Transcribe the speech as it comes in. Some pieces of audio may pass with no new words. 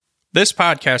This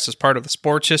podcast is part of the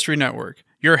Sports History Network,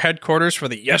 your headquarters for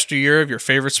the yesteryear of your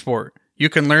favorite sport. You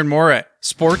can learn more at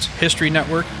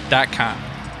sportshistorynetwork.com.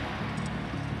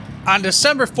 On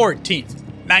December 14th,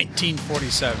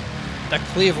 1947, the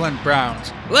Cleveland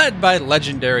Browns, led by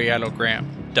legendary Otto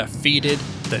Graham, defeated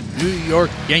the New York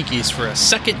Yankees for a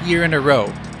second year in a row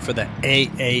for the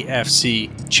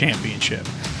AAFC Championship.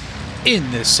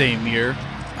 In this same year,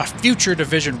 a future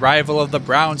division rival of the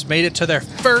Browns made it to their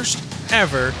first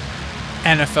ever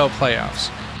NFL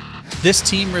playoffs. This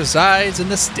team resides in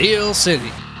the Steel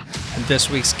City, and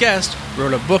this week's guest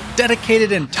wrote a book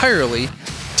dedicated entirely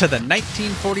to the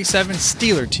 1947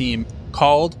 Steeler team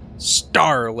called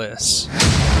Starless.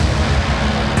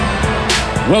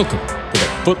 Welcome to the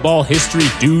Football History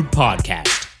Dude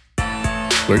podcast,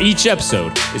 where each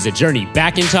episode is a journey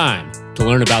back in time to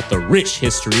learn about the rich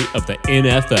history of the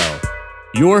NFL.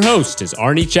 Your host is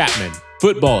Arnie Chapman.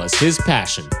 Football is his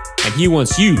passion, and he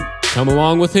wants you to come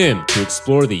along with him to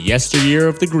explore the yesteryear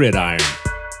of the gridiron.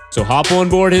 So hop on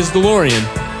board his DeLorean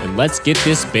and let's get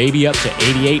this baby up to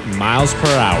 88 miles per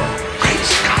hour.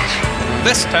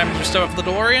 This time as we start with the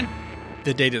DeLorean,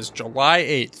 the date is July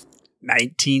 8th,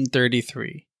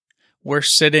 1933. We're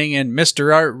sitting in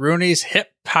Mr. Art Rooney's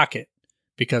hip pocket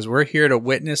because we're here to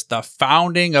witness the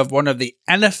founding of one of the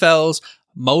NFL's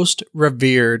most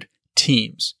revered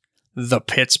teams, the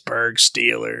Pittsburgh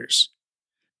Steelers.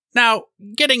 Now,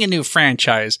 getting a new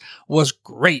franchise was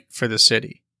great for the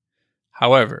city.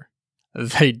 However,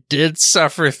 they did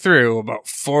suffer through about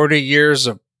 40 years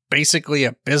of basically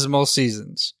abysmal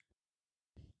seasons.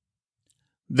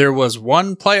 There was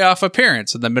one playoff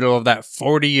appearance in the middle of that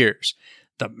 40 years,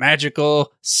 the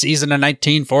magical season of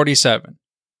 1947.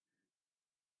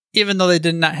 Even though they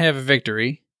did not have a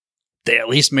victory, they at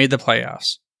least made the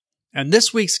playoffs. And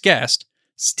this week's guest,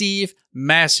 Steve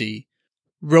Massey,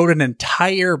 wrote an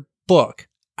entire book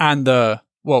on the,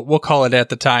 well, we'll call it at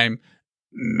the time,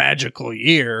 magical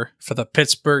year for the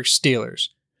Pittsburgh Steelers.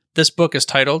 This book is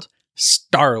titled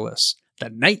Starless, the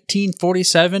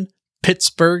 1947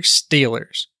 Pittsburgh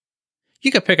Steelers.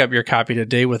 You can pick up your copy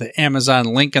today with an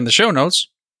Amazon link in the show notes,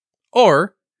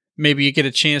 or maybe you get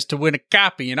a chance to win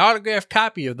an autographed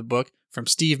copy of the book from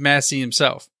Steve Massey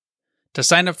himself. To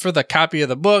sign up for the copy of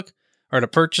the book, or to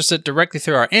purchase it directly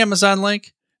through our Amazon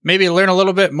link, maybe learn a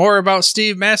little bit more about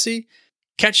Steve Massey,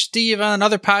 catch Steve on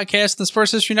another podcast in the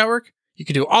Sports History Network, you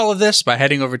can do all of this by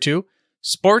heading over to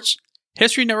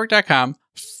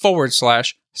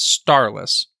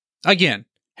sportshistorynetwork.com/starless. Again,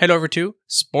 head over to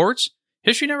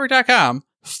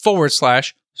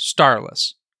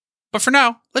sportshistorynetwork.com/starless. But for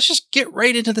now, let's just get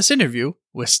right into this interview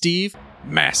with Steve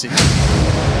Massey.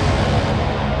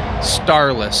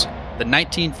 Starless, the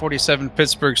 1947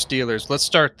 Pittsburgh Steelers. Let's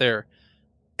start there.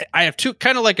 I have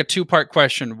kind of like a two-part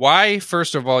question. Why,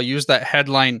 first of all, use that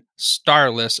headline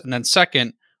Starless? And then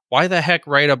second, why the heck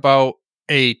write about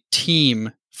a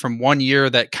team from one year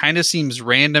that kind of seems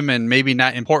random and maybe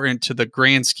not important to the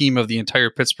grand scheme of the entire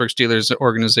Pittsburgh Steelers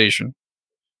organization?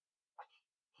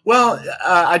 Well,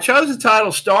 I chose the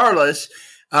title Starless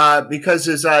because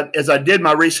as I did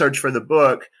my research for the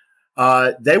book,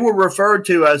 they were referred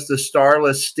to as the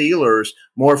Starless Steelers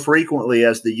more frequently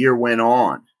as the year went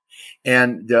on.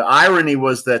 And the irony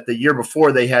was that the year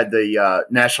before they had the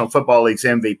National Football League's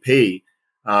MVP,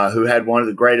 who had one of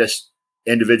the greatest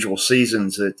individual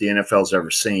seasons that the NFL's ever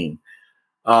seen.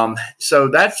 So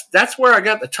that's where I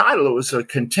got the title. It was a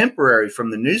contemporary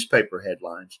from the newspaper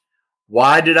headlines.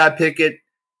 Why did I pick it?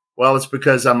 Well, it's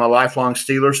because I'm a lifelong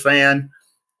Steelers fan.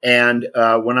 And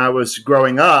when I was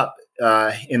growing up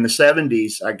in the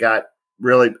 70s, I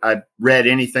read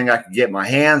anything I could get my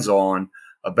hands on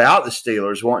about the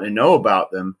Steelers, wanting to know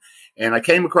about them. And I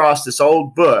came across this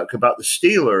old book about the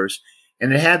Steelers,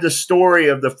 and it had the story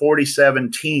of the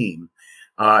 47 team.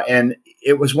 And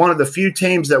it was one of the few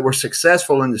teams that were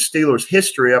successful in the Steelers'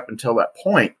 history up until that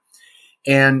point.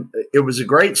 And it was a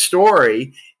great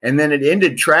story. And then it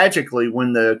ended tragically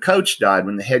when the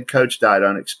head coach died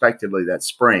unexpectedly that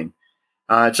spring.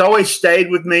 It's always stayed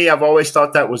with me. I've always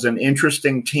thought that was an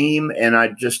interesting team, and I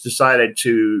just decided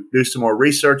to do some more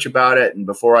research about it. And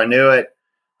before I knew it,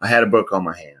 I had a book on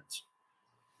my hands.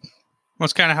 Well,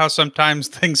 it's kind of how sometimes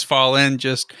things fall in.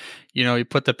 Just, you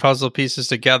put the puzzle pieces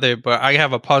together. But I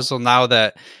have a puzzle now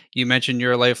that you mentioned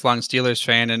you're a lifelong Steelers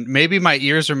fan, and maybe my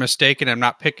ears are mistaken. I'm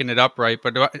not picking it up right.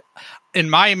 But in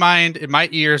my mind, in my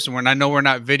ears, when I know we're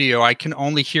not video, I can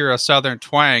only hear a Southern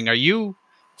twang. Are you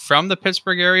from the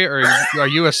Pittsburgh area, or are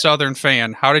you a Southern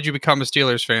fan? How did you become a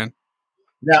Steelers fan?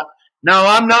 No,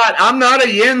 I'm not. I'm not a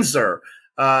Yinzer.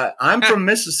 I'm from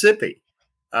Mississippi,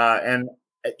 but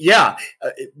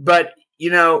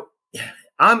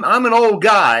I'm an old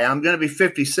guy. I'm going to be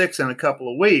 56 in a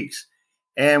couple of weeks.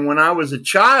 And when I was a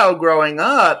child growing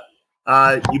up,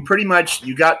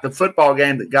 you got the football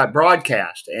game that got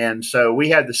broadcast. And so we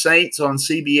had the Saints on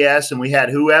CBS and we had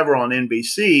whoever on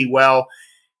NBC. Well,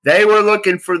 they were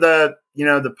looking for the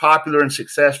popular and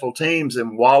successful teams,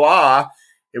 and voila,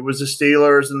 it was the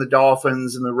Steelers and the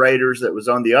Dolphins and the Raiders that was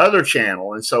on the other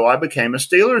channel. And so I became a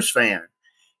Steelers fan,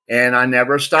 and I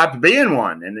never stopped being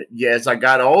one. And as I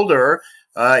got older,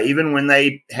 even when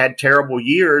they had terrible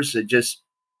years,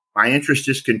 my interest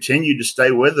just continued to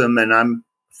stay with them, and I'm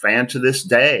a fan to this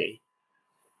day.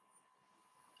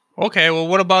 Okay, well,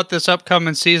 what about this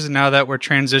upcoming season now that we're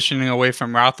transitioning away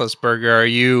from Roethlisberger? Are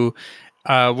you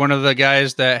one of the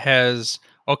guys that has,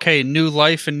 new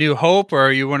life and new hope, or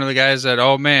are you one of the guys that,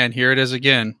 oh man, here it is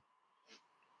again?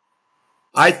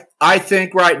 I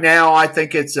think right now, I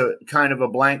think it's a kind of a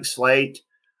blank slate.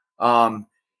 To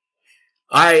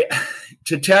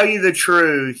tell you the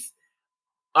truth,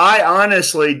 I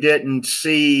honestly didn't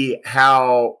see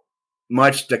how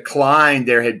much decline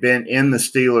there had been in the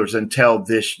Steelers until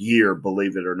this year,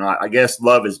 believe it or not. I guess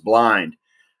love is blind.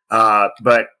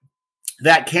 But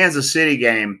that Kansas City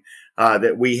game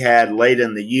that we had late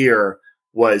in the year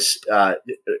was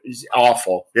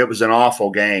awful. It was an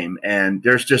awful game. And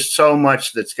there's just so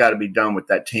much that's got to be done with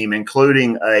that team,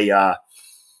 including an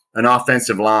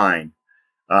offensive line.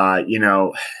 I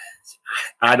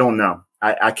don't know.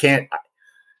 I can't.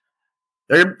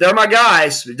 They're my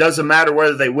guys. It doesn't matter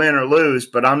whether they win or lose,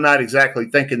 but I'm not exactly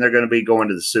thinking they're going to be going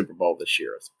to the Super Bowl this year.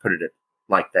 Let's put it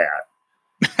like that.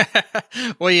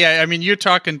 Well, yeah, I mean, you're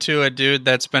talking to a dude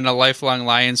that's been a lifelong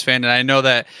Lions fan, and I know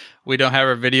that we don't have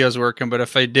our videos working, but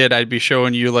if I did, I'd be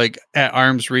showing you like at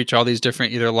arm's reach all these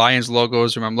different either Lions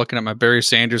logos, or I'm looking at my Barry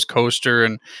Sanders coaster.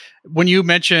 And when you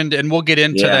mentioned, and we'll get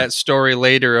into that story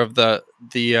later of the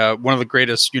one of the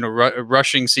greatest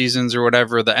rushing seasons or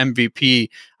whatever, the MVP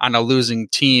on a losing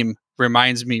team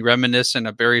reminds me reminiscent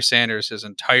of Barry Sanders his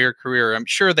entire career. I'm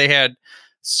sure they had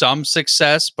some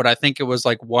success, but I think it was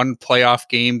like one playoff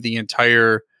game the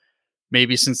entire,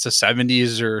 maybe since the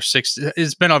 70s or 60s.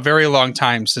 It's been a very long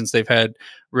time since they've had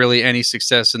really any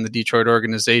success in the Detroit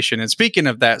organization. And speaking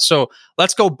of that, so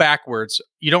let's go backwards.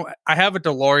 I have a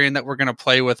DeLorean that we're going to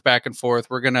play with back and forth.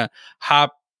 We're going to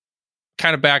hop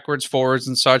kind of backwards, forwards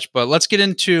and such, but let's get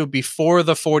into before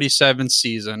the 47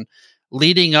 season,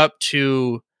 leading up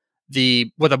to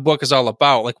what the book is all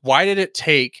about. Like, why did it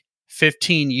take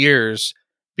 15 years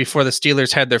before the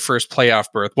Steelers had their first playoff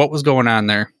berth? What was going on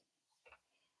there?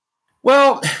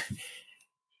 Well,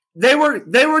 they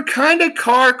were kind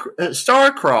of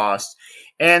star-crossed,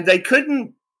 and they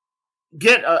couldn't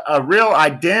get a real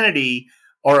identity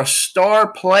or a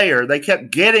star player. They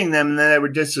kept getting them, and then they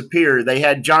would disappear. They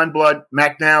had John Blood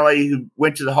McNally, who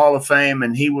went to the Hall of Fame,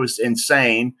 and he was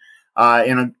insane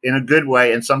in a good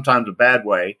way and sometimes a bad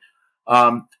way.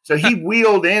 So he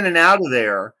wheeled in and out of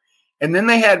there. And then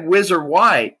they had Whizzer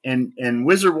White, and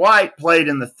Whizzer White played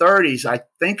in the 30s. I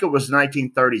think it was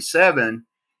 1937.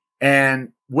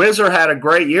 And Whizzer had a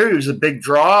great year. He was a big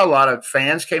draw. A lot of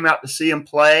fans came out to see him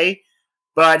play.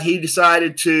 But he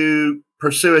decided to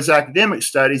pursue his academic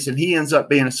studies, and he ends up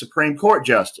being a Supreme Court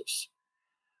justice.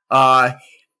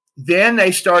 Then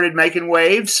they started making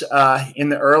waves in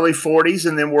the early 40s,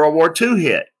 and then World War II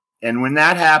hit. And when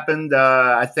that happened,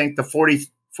 I think the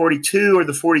 42 or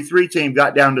the 43 team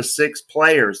got down to 6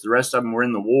 players. The rest of them were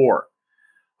in the war.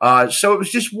 So it was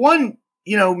just one,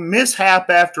 mishap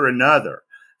after another,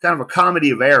 kind of a comedy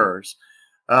of errors.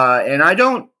 And I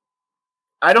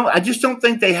just don't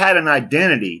think they had an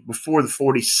identity before the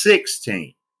 46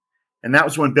 team. And that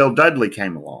was when Bill Dudley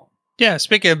came along. Yeah.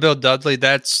 Speaking of Bill Dudley,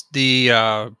 that's the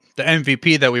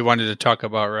MVP that we wanted to talk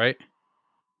about, right?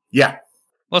 Yeah.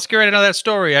 Let's get right into that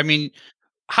story. I mean,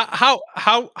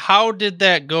 how did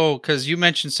that go? Because you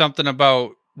mentioned something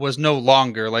about was no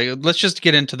longer. Like, let's just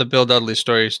get into the Bill Dudley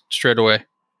story straight away.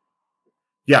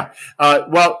 Yeah.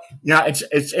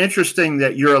 It's interesting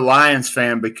that you're a Lions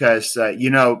fan because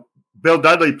Bill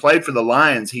Dudley played for the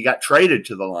Lions. He got traded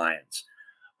to the Lions,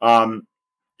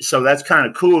 so that's kind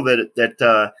of cool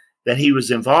that he was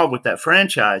involved with that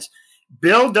franchise.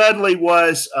 Bill Dudley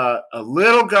was a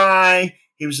little guy.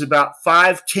 He was about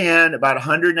 5'10", about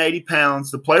 180 pounds.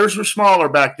 The players were smaller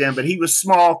back then, but he was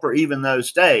small for even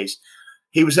those days.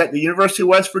 He was at the University of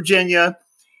West Virginia.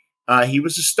 He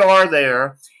was a star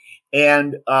there,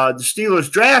 and the Steelers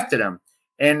drafted him,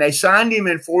 and they signed him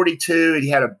in 42. He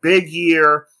had a big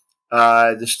year.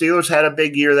 The Steelers had a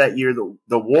big year that year.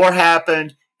 The war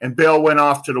happened, and Bill went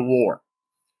off to the war.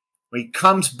 He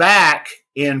comes back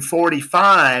in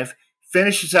 45,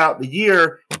 finishes out the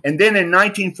year, and then in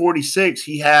 1946,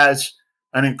 he has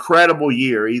an incredible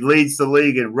year. He leads the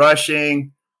league in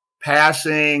rushing,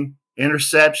 passing,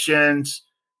 interceptions,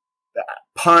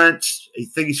 punts. I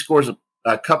think he scores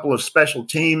a couple of special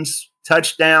teams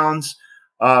touchdowns.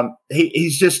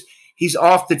 He's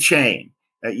off the chain,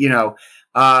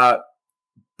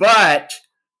 but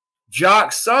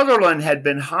Jock Sutherland had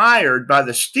been hired by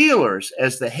the Steelers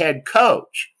as the head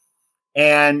coach,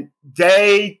 and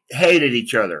they hated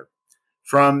each other.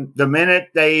 From the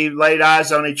minute they laid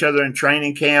eyes on each other in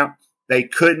training camp, they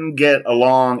couldn't get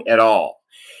along at all.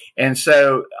 And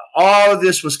so all of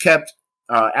this was kept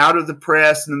out of the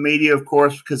press and the media, of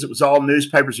course, because it was all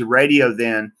newspapers and radio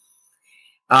then.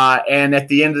 And at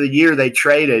the end of the year, they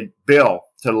traded Bill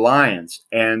to the Lions.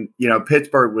 And,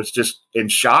 Pittsburgh was just in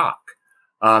shock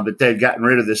that they'd gotten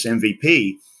rid of this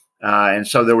MVP. And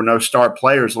so there were no star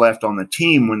players left on the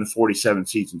team when the 47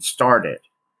 season started.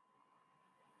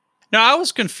 Now, I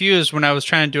was confused when I was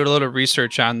trying to do a little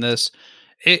research on this.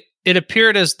 It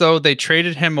appeared as though they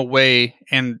traded him away,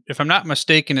 and if I'm not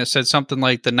mistaken, it said something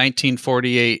like the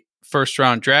 1948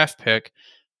 first-round draft pick,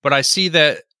 but I see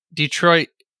that Detroit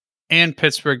and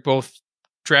Pittsburgh both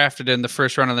drafted in the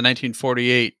first round of the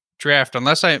 1948 draft,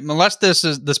 unless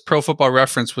this Pro Football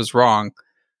Reference was wrong.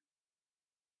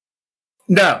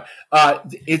 No,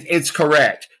 it's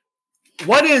correct.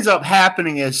 What ends up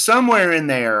happening is somewhere in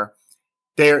there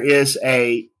is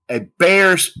a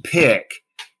Bears pick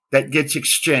that gets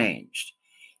exchanged.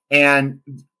 And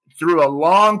through a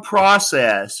long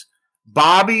process,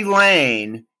 Bobby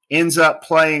Lane ends up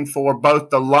playing for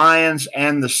both the Lions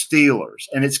and the Steelers.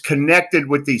 And it's connected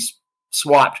with these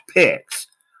swapped picks.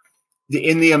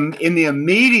 In the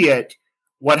immediate,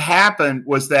 what happened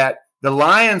was that the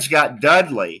Lions got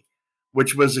Dudley,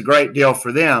 which was a great deal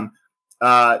for them.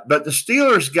 But the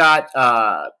Steelers got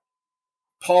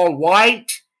Paul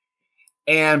White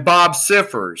and Bob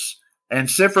Siffers. And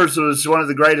Siffers was one of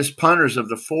the greatest punters of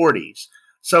the 40s.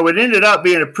 So it ended up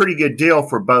being a pretty good deal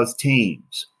for both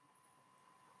teams.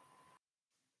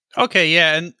 Okay,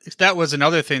 yeah, and that was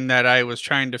another thing that I was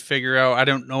trying to figure out. I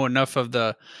don't know enough of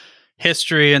the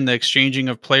history and the exchanging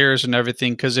of players and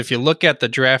everything, because if you look at the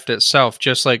draft itself,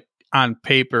 just like on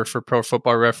paper for Pro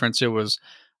Football Reference, it was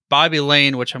Bobby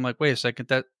Lane, which I'm like, wait a second,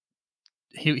 that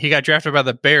he got drafted by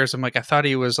the Bears. I'm like, I thought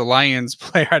he was a Lions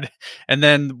player. And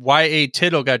then Y.A.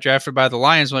 Tittle got drafted by the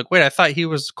Lions. I'm like, wait, I thought he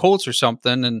was Colts or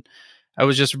something. And I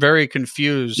was just very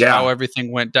confused how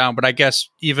everything went down. But I guess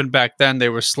even back then they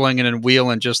were slinging and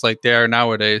wheeling just like they are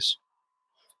nowadays.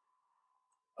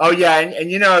 Oh yeah, and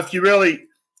if you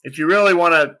really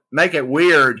want to make it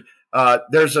weird,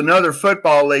 there's another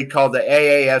football league called the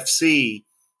AAFC,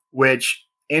 which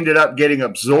ended up getting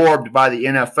absorbed by the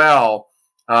NFL.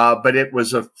 But it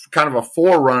was a kind of a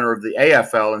forerunner of the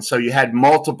AFL, and so you had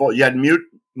multiple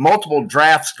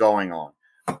drafts going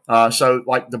on. So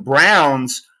like the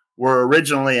Browns were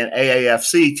originally an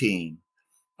AAFC team,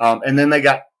 and then they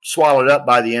got swallowed up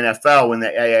by the NFL when the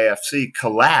AAFC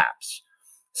collapsed.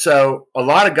 So a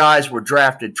lot of guys were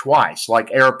drafted twice,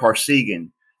 like Ara Parsegan.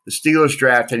 The Steelers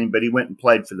drafted him, but he went and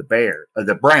played for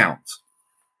the Browns.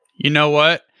 You know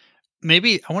what?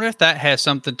 Maybe I wonder if that has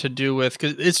something to do with,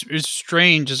 because it's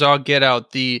strange as all get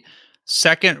out. The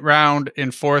second round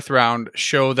and fourth round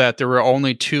show that there were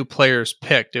only two players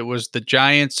picked. It was the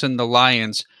Giants and the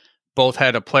Lions both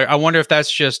had a player. I wonder if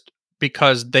that's just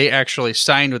because they actually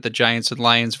signed with the Giants and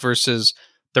Lions versus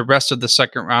the rest of the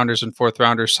second rounders and fourth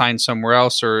rounders signed somewhere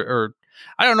else, or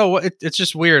I don't know what. It's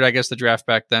just weird. I guess the draft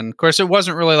back then. Of course, it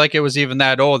wasn't really like it was even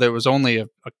that old. It was only a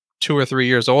 2 or 3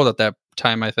 years old at that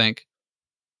time, I think.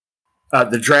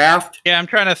 The draft? Yeah, I'm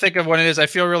trying to think of when it is. I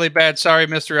feel really bad. Sorry,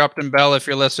 Mr. Upton Bell, if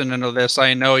you're listening to this.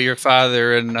 I know your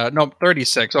father, and no,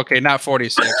 36. Okay, not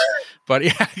 46. But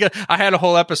yeah, I had a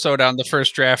whole episode on the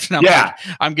first draft, and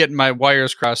I'm getting my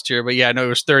wires crossed here. But yeah, no, it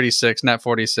was 36, not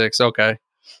 46. Okay.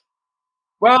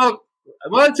 Well,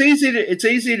 it's easy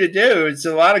to do. It's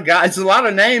a lot of guys. It's a lot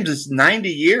of names. It's 90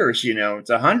 years. It's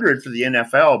 100 for the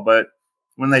NFL. But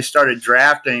when they started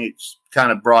drafting, it's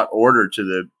kind of brought order to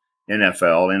the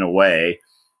NFL in a way,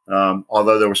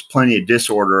 although there was plenty of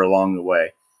disorder along the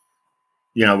way.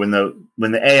 When the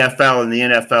AFL and the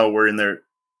NFL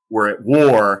were at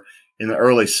war in the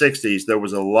early 60s, there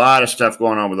was a lot of stuff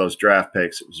going on with those draft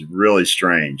picks. It was really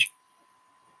strange.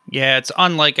 Yeah, it's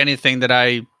unlike anything that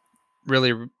I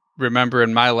really remember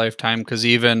in my lifetime, because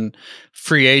even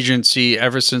free agency,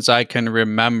 ever since I can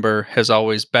remember, has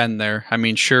always been there. I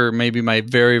mean, sure, maybe my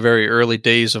very, very early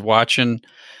days of watching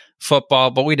football,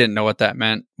 but we didn't know what that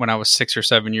meant when I was 6 or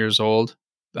 7 years old.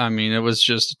 I mean, it was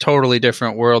just a totally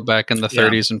different world back in the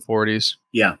 30s and 40s.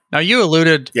 Yeah. Now, you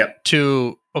alluded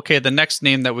to, the next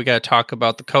name that we got to talk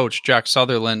about, the coach, Jock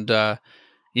Sutherland.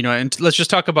 And let's just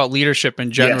talk about leadership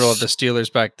in general Yes. of the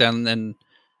Steelers back then.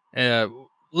 And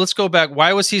let's go back.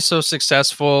 Why was he so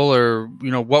successful, or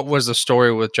what was the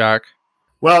story with Jock?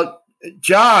 Well,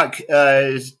 Jock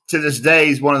is, to this day,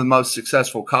 he's one of the most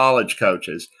successful college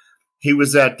coaches. He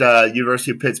was at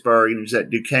University of Pittsburgh and he was at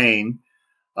Duquesne,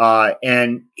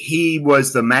 and he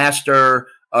was the master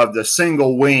of the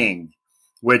single wing,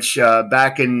 which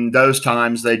back in those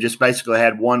times they just basically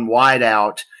had one wide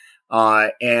out,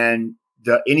 and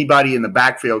anybody in the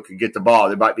backfield could get the ball.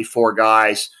 There might be four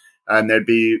guys, and there'd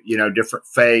be different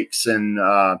fakes and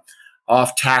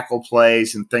off tackle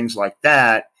plays and things like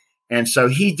that. And so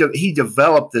he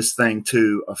developed this thing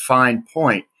to a fine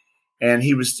point, and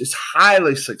he was just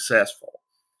highly successful.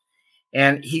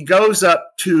 And he goes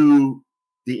up to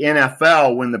the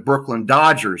NFL when the Brooklyn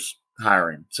Dodgers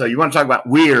hire him. So you want to talk about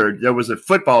weird? There was a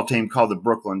football team called the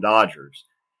Brooklyn Dodgers,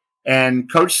 and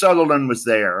Coach Sutherland was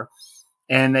there,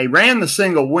 and they ran the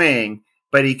single wing,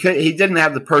 but he didn't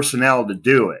have the personnel to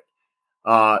do it.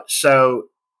 So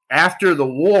after the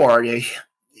war,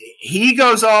 he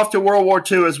goes off to World War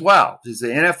II as well, because the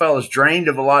NFL is drained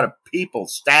of a lot of people,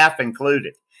 staff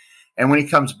included. And when he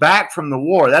comes back from the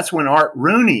war, that's when Art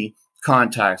Rooney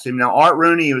contacts him. Now, Art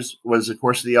Rooney was of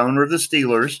course, the owner of the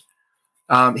Steelers.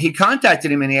 He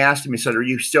contacted him and he asked him, he said, "Are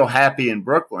you still happy in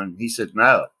Brooklyn?" He said,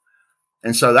 "No."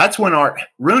 And so that's when Art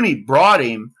Rooney brought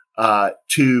him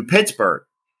to Pittsburgh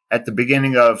at the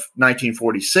beginning of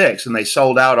 1946, and they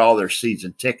sold out all their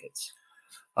season tickets.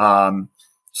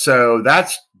 So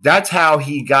that's how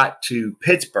he got to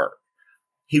Pittsburgh.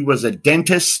 He was a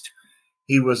dentist.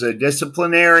 He was a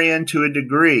disciplinarian to a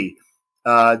degree.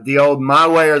 The old "my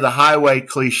way or the highway"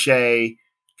 cliche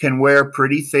can wear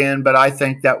pretty thin, but I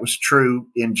think that was true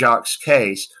in Jock's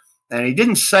case. And he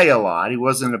didn't say a lot. He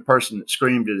wasn't a person that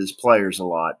screamed at his players a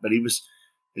lot, but he was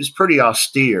pretty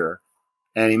austere,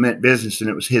 and he meant business, and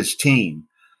it was his team.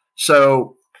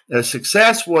 So the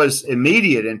success was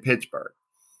immediate in Pittsburgh.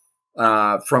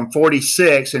 From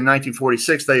 46 in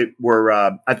 1946, they were,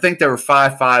 I think they were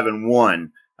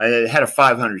 5-5-1. They had a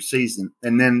 500 season.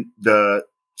 And then the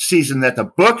season that the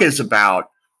book is about,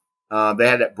 they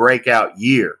had that breakout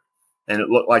year, and it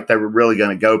looked like they were really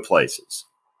going to go places.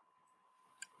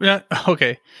 Yeah.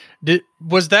 Okay.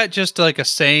 Was that just like a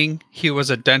saying he was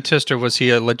a dentist, or was he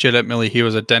he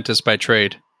was a dentist by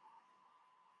trade?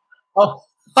 Oh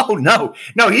no.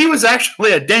 He was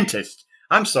actually a dentist.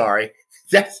 I'm sorry.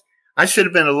 I should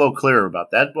have been a little clearer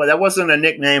about that. But that wasn't a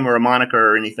nickname or a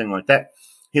moniker or anything like that.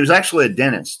 He was actually a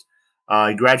dentist.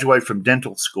 He graduated from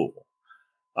dental school.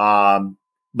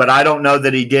 But I don't know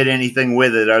that he did anything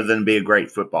with it other than be a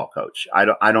great football coach. I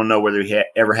don't know whether he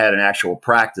ever had an actual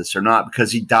practice or not,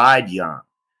 because he died young.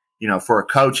 For a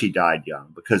coach, he died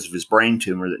young because of his brain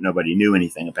tumor that nobody knew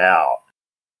anything about.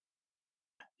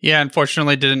 Yeah,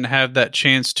 unfortunately, didn't have that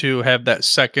chance to have that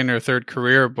second or third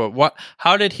career. But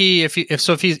how did he? If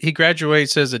he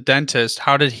graduates as a dentist,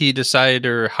 how did he decide,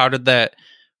 or how did that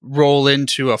roll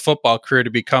into a football career to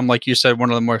become, like you said,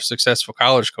 one of the more successful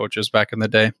college coaches back in the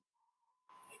day?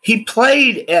 He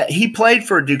played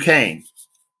for Duquesne,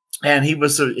 and he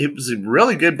was a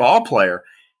really good ball player.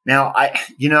 Now,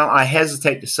 I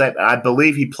hesitate to say it, but I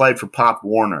believe he played for Pop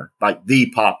Warner, like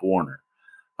the Pop Warner,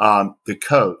 the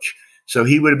coach. So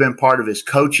he would have been part of his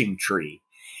coaching tree.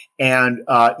 And,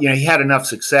 he had enough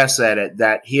success at it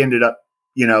that he ended up,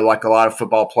 like a lot of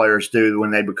football players do when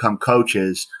they become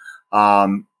coaches,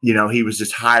 he was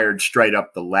just hired straight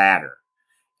up the ladder.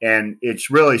 And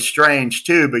it's really strange,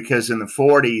 too, because in the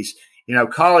 40s,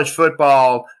 college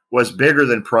football was bigger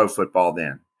than pro football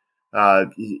then.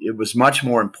 It was much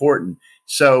more important.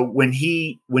 So when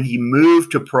he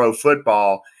moved to pro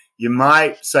football, you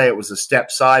might say it was a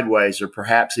step sideways or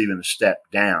perhaps even a step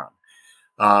down.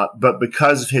 But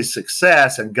because of his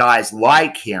success and guys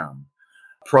like him,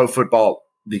 pro football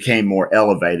became more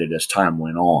elevated as time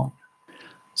went on.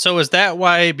 So is that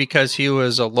why, because he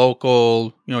was a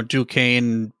local,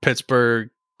 Duquesne, Pittsburgh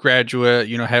graduate,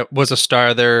 was a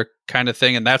star there kind of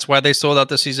thing, and that's why they sold out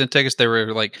the season tickets? They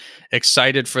were like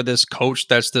excited for this coach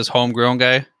that's this homegrown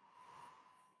guy?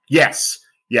 Yes,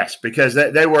 because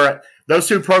those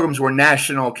two programs were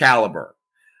national caliber.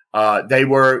 They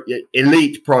were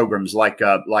elite programs like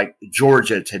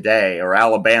Georgia today or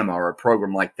Alabama or a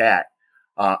program like that,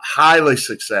 highly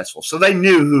successful. So they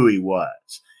knew who he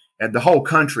was. And the whole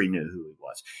country knew who he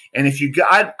was. And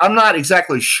I'm not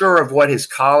exactly sure of what his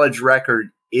college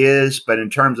record is, but in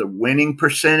terms of winning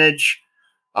percentage,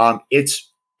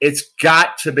 it's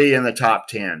got to be in the top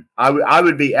 10. I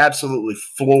would be absolutely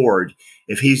floored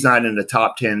if he's not in the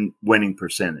top 10 winning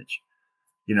percentage.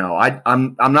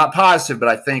 I'm not positive, but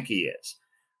I think he is.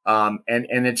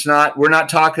 And it's not, we're not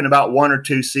talking about 1 or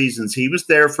 2 seasons. He was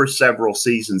there for several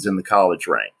seasons in the college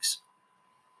ranks.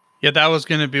 Yeah, that was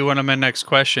going to be one of my next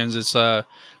questions. It's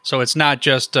so it's not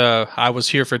just I was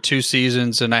here for 2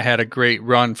 seasons and I had a great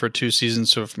run for 2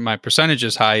 seasons, so my percentage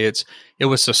is high. It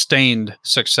was sustained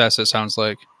success, it sounds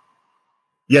like.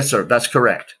 Yes, sir. That's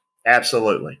correct.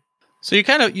 Absolutely. So you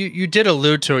kind of you did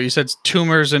allude to it. You said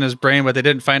tumors in his brain, but they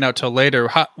didn't find out till later.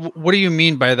 What do you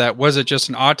mean by that? Was it just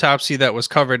an autopsy that was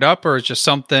covered up, or is just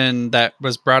something that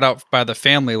was brought out by the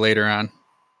family later on?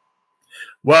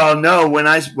 Well, no. When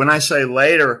I say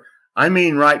later, I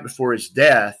mean right before his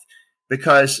death,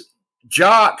 because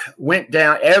Jock went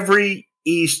down every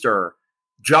Easter.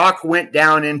 Jock went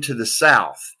down into the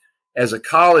South as a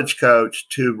college coach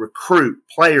to recruit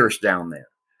players down there.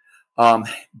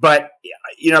 But,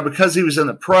 because he was in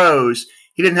the pros,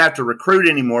 he didn't have to recruit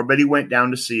anymore, but he went down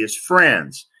to see his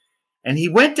friends. And he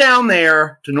went down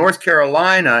there to North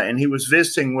Carolina, and he was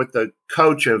visiting with the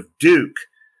coach of Duke,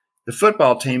 the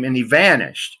football team, and he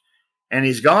vanished. And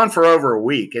he's gone for over a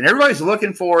week. And everybody's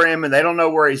looking for him, and they don't know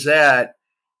where he's at.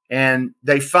 And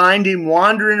they find him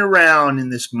wandering around in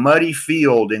this muddy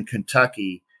field in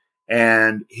Kentucky,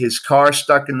 and his car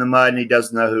stuck in the mud, and he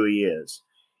doesn't know who he is.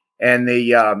 And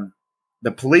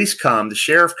the police come, the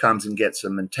sheriff comes and gets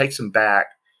him and takes him back.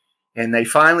 And they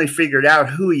finally figured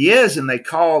out who he is, and they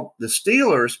call the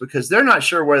Steelers because they're not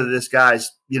sure whether this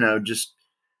guy's, just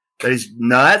that he's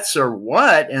nuts or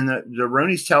what. And the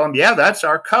Rooneys tell him, yeah, that's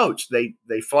our coach. They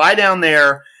fly down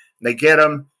there, they get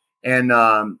him, and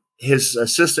his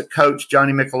assistant coach,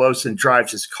 Johnny Michelosson,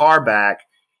 drives his car back,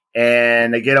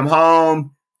 and they get him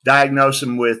home, diagnose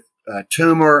him with a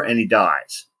tumor, and he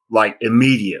dies. Like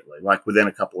immediately, like within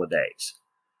a couple of days.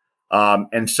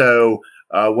 And so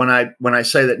when I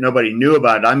say that nobody knew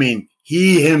about it, I mean,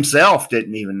 he himself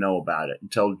didn't even know about it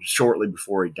until shortly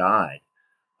before he died.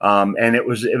 And it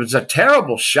was a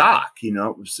terrible shock.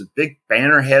 It was a big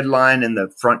banner headline in the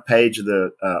front page of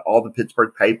all the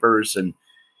Pittsburgh papers. And,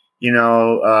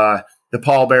 the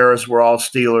pallbearers were all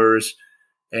Steelers,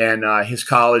 and his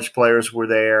college players were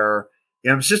there.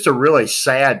 It was just a really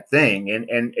sad thing.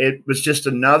 And it was just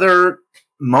another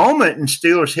moment in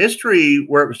Steelers history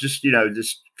where it was just,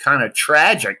 this kind of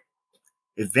tragic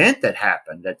event that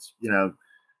happened that's,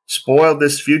 spoiled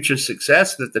this future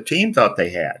success that the team thought they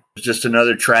had. It was just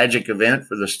another tragic event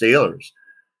for the Steelers.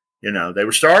 They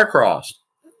were star-crossed.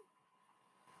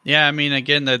 Yeah, I mean,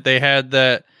 again, that they had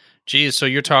that, so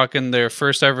you're talking their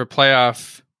first ever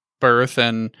playoff berth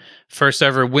and first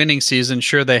ever winning season.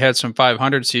 Sure, they had some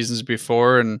 500 seasons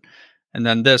before, and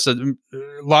then this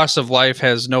loss of life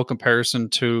has no comparison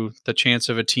to the chance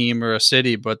of a team or a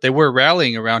city, but they were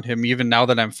rallying around him. Even now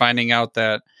that I'm finding out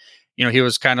that he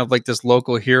was kind of like this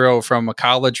local hero from a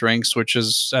college ranks, which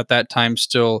is at that time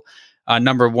still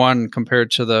number one compared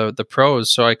to the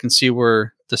pros. So I can see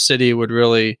where the city would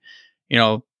really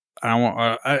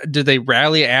did they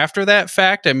rally after that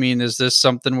fact? I mean, is this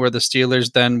something where the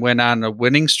Steelers then went on a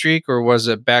winning streak, or was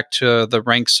it back to the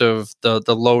ranks of the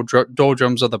low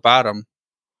doldrums of the bottom?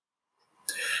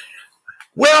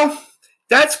 Well,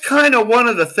 that's kind of one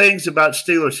of the things about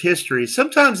Steelers history.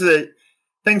 Sometimes the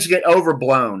things get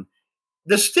overblown.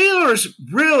 The Steelers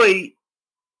really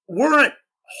weren't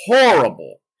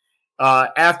horrible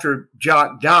after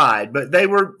Jock died, but they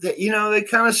were, they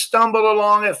kind of stumbled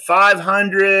along at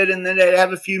 500, and then they'd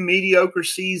have a few mediocre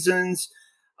seasons.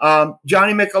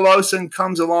 Johnny Michelosson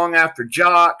comes along after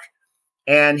Jock,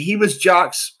 and he was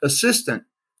Jock's assistant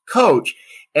coach,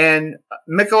 and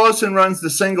Michelosson runs the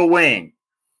single wing,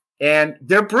 and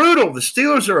they're brutal. The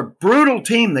Steelers are a brutal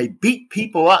team. They beat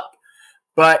people up,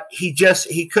 but he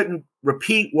couldn't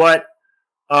repeat what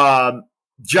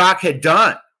Jock had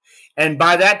done. And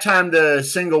by that time, the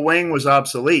single wing was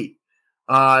obsolete.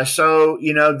 So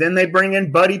then they bring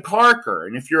in Buddy Parker.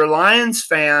 And if you're a Lions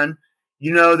fan,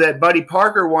 you know that Buddy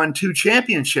Parker won 2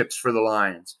 championships for the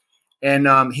Lions.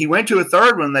 And he went to a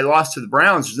third one. They lost to the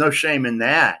Browns. There's no shame in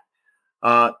that.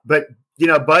 But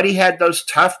Buddy had those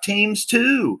tough teams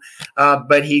too.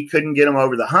 But he couldn't get them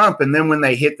over the hump. And then when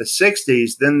they hit the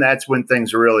 60s, then that's when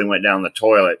things really went down the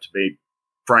toilet, to be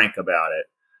frank about it.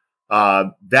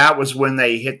 That was when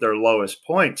they hit their lowest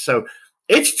point. So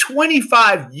it's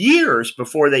 25 years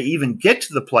before they even get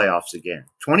to the playoffs again.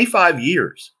 25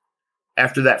 years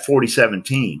after that 47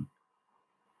 team.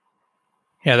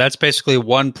 Yeah, that's basically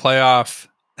one playoff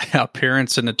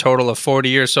appearance in a total of 40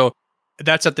 years. So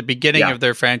that's at the beginning of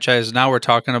their franchise. Now we're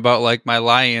talking about like my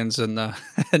Lions and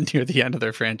near the end of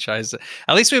their franchise.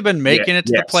 At least we've been making it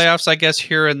to the playoffs, I guess,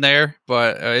 here and there,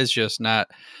 but it's just not.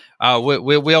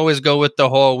 We always go with the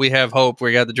whole we have hope.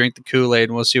 We got to drink the Kool-Aid,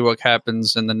 and we'll see what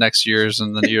happens in the next years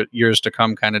and the years to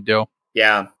come kind of deal.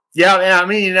 Yeah. I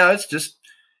mean, it's just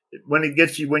when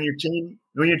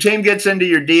your team gets into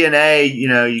your DNA,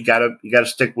 you gotta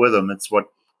stick with them. It's what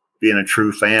being a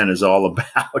true fan is all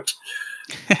about.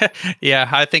 Yeah,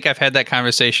 I think I've had that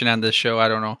conversation on this show. I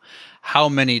don't know how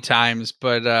many times,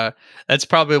 but that's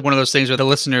probably one of those things where the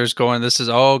listeners going, "This is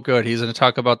all good. He's going to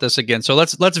talk about this again." So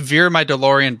let's veer my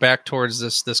DeLorean back towards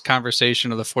this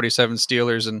conversation of the 47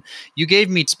 Steelers. And you gave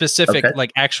me specific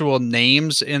like actual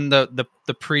names in the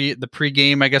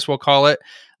pregame, I guess we'll call it.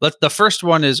 The first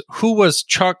one is, who was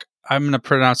Chuck? I'm going to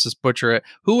pronounce this, butcher it.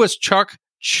 Who was Chuck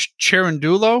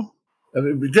Cherundolo?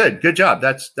 Good job.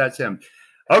 That's him.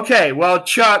 Okay, well,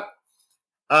 Chuck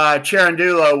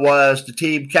Cherundolo was the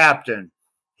team captain.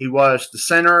 He was the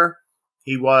center.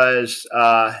 He was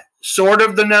sort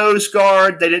of the nose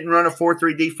guard. They didn't run a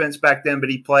 4-3 defense back then, but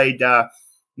he played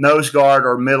nose guard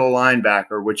or middle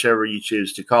linebacker, whichever you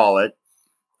choose to call it.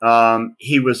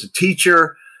 He was a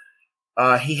teacher.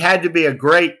 He had to be a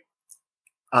great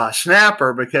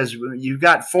snapper because you've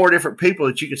got 4 different people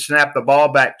that you could snap the ball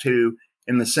back to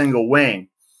in the single wing.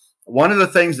 One of the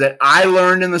things that I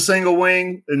learned in the single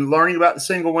wing and learning about the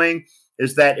single wing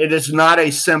is that it is not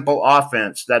a simple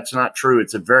offense. That's not true.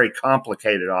 It's a very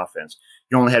complicated offense.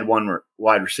 You only had one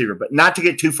wide receiver, but not to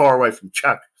get too far away from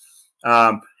Chuck.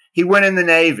 He went in the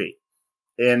Navy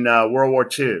in World War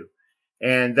II,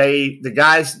 and the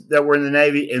guys that were in the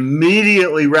Navy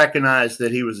immediately recognized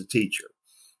that he was a teacher.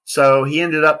 So he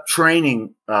ended up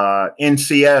training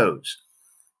NCOs.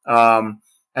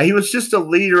 He was just a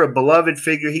leader, a beloved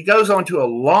figure. He goes on to a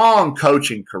long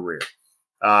coaching career.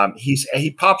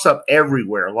 He pops up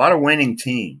everywhere, a lot of winning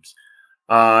teams.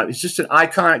 He's just an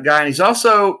iconic guy, and he's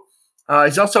also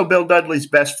Bill Dudley's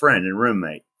best friend and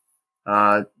roommate.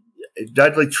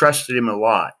 Dudley trusted him a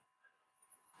lot.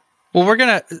 Well, we're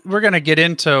gonna get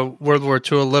into World War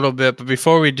II a little bit, but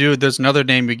before we do, there's another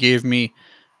name you gave me,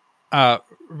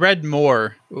 Red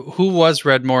Moore. Who was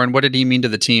Red Moore, and what did he mean to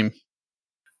the team?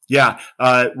 Yeah,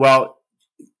 well,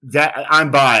 that I'm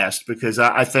biased because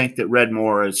I think that Red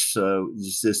Moore is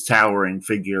this towering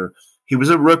figure. He was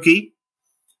a rookie.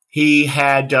 He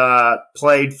had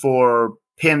played for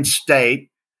Penn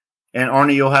State, and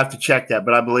Arnie, you'll have to check that,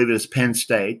 but I believe it is Penn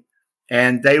State.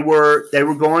 And they were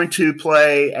going to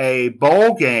play a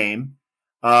bowl game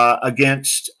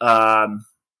against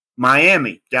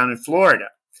Miami down in Florida,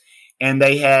 and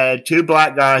they had 2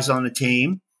 black guys on the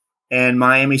team. And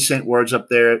Miami sent word up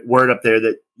there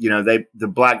that the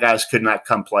black guys could not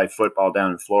come play football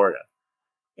down in Florida.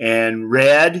 And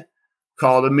Red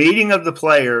called a meeting of the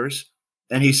players,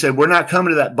 and he said, "We're not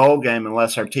coming to that bowl game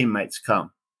unless our teammates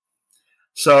come."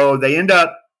 So they end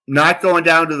up not going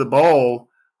down to the bowl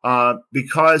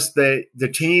because the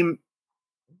team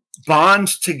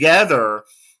bonds together,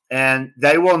 and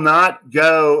they will not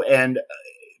go and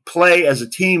play as a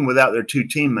team without their 2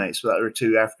 teammates, without their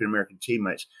 2 African American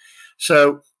teammates.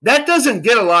 So that doesn't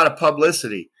get a lot of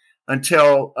publicity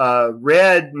until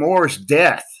Red Moore's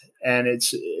death, and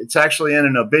it's actually in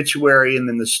an obituary, and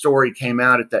then the story came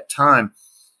out at that time.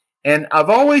 And I've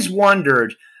always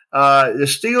wondered, the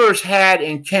Steelers had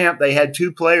in camp, they had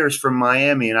 2 players from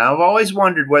Miami, and I've always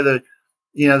wondered whether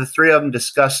the 3 of them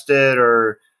discussed it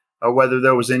or whether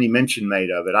there was any mention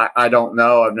made of it. I don't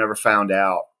know. I've never found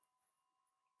out.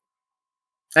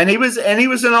 And he was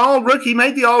an all rookie. He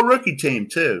made the all rookie team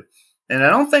too. And I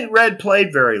don't think Red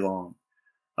played very long,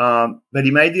 but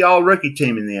he made the all-rookie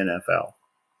team in the NFL.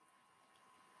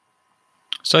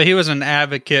 So he was an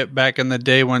advocate back in the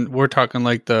day when we're talking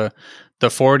like the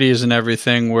 40s and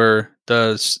everything, where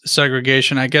the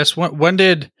segregation, I guess, when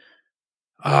did,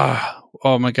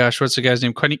 oh my gosh, what's the guy's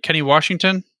name? Kenny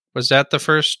Washington? Was that the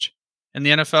first in the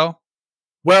NFL?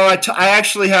 Well, I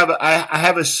actually have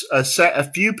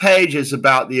a few pages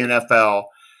about the NFL.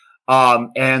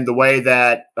 And the way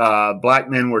that black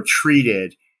men were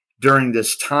treated during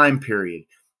this time period.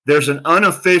 There's an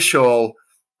unofficial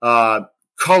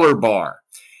color bar.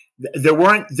 There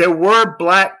were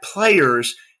black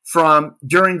players from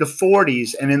during the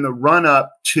 40s and in the run up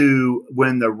to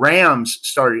when the Rams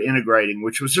started integrating,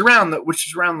 which was around the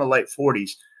late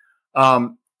 40s.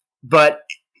 But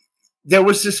there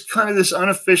was this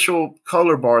unofficial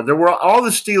color bar. There were all the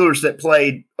Steelers that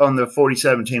played on the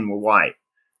 47 team were white.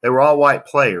 They were all white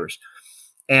players.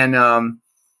 And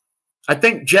I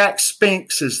think Jack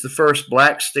Spinks is the first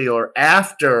black Steeler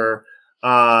after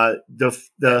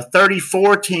the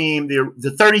 34 team,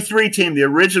 the 33 team, the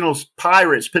original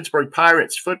Pirates, Pittsburgh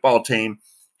Pirates football team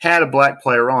had a black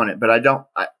player on it, but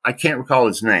I can't recall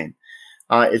his name.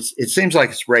 It seems like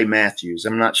it's Ray Matthews.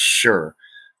 I'm not sure.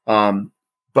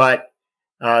 But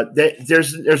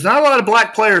there's not a lot of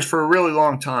black players for a really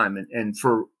long time. And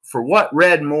for what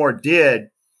Red Moore did,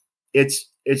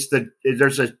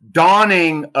 there's a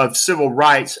dawning of civil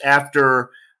rights after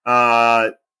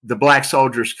the black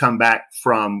soldiers come back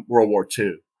from World War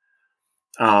II.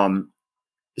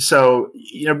 So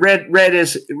Red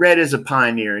is a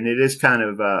pioneer, and it is kind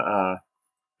of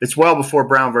it's well before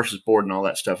Brown versus Board and all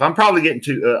that stuff. I'm probably getting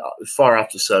too far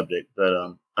off the subject, but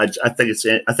I think it's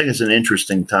an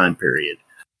interesting time period.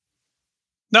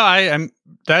 No, I'm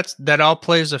that all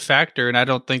plays a factor, and I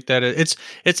don't think that it's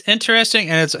interesting,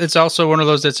 and it's also one of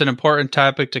those that's an important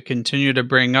topic to continue to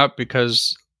bring up,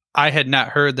 because I had not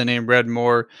heard the name Red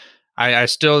Moore. I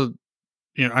still,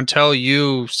 until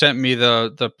you sent me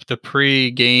the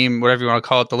pre-game, whatever you want to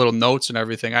call it, the little notes and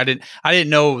everything, I didn't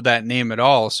know that name at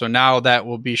all. So now that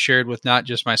will be shared with not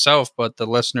just myself, but the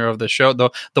listener of the show,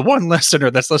 the one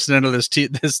listener that's listening to this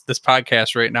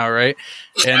podcast right now, right?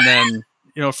 And then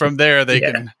from there they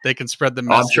can spread the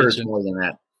message. I'm sure it's more than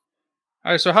that.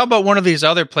 All right, so how about one of these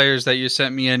other players that you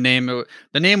sent me a name?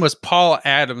 The name was Paul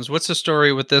Adams. What's the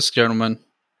story with this gentleman?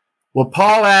 Well,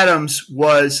 Paul Adams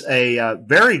was a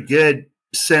very good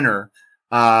center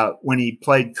when he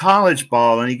played college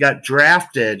ball, and he got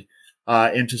drafted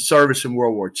into service in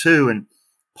World War II. And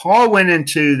Paul went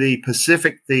into the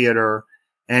Pacific Theater,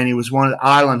 and he was one of the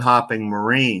island hopping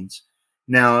Marines.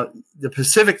 Now, the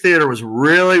Pacific Theater was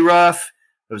really rough.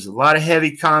 There was a lot of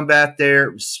heavy combat there.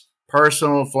 It was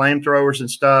personal, flamethrowers and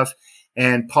stuff.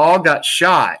 And Paul got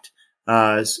shot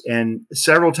and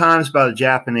several times by the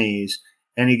Japanese,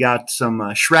 and he got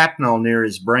some shrapnel near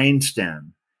his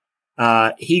brainstem.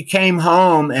 He came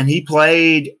home and he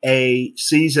played a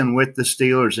season with the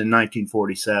Steelers in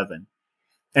 1947.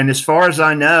 And as far as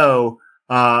I know,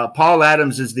 Paul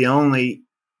Adams is the only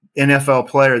NFL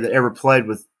player that ever played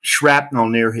with shrapnel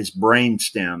near his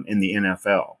brainstem in the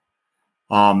NFL.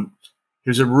 He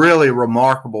was a really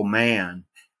remarkable man.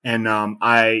 And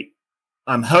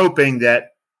I'm hoping that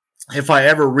if I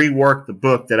ever rework the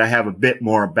book, that I have a bit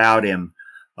more about him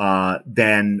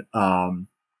than I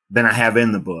have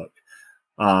in the book.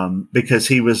 Because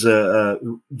he was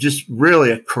just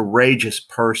really a courageous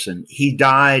person. He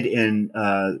died in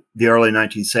the early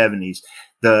 1970s.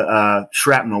 The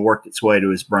shrapnel worked its way to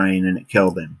his brain, and it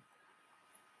killed him.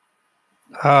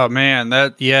 Oh man,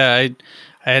 I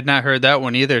had not heard that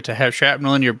one either. To have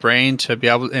shrapnel in your brain, to be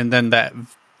able, and then that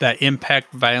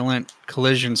impact violent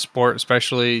collision sport,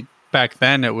 especially back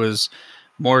then, it was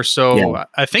more so. Yeah.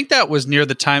 I think that was near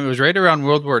the time. It was right around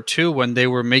World War II when they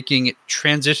were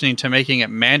transitioning to making it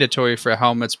mandatory for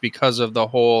helmets because of the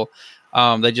whole,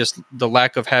 the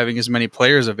lack of having as many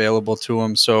players available to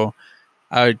them. So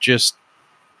I just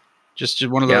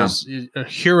one of those, a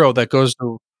hero that goes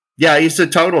to. Yeah, he's a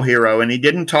total hero, and he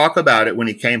didn't talk about it when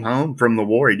he came home from the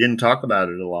war. He didn't talk about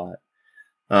it a lot.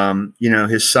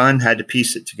 His son had to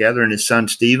piece it together, and his son,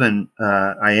 Stephen,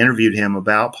 I interviewed him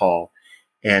about Paul,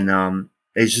 and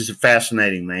he's just a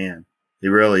fascinating man. He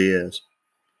really is.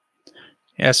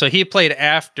 Yeah, so he played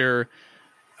after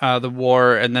the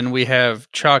war, and then we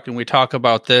have Chuck, and we talk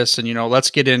about this, and, let's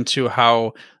get into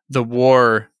how the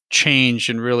war changed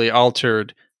and really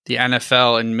altered the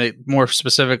NFL, and more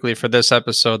specifically for this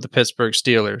episode, the Pittsburgh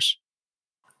Steelers.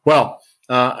 Well,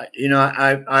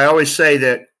 I always say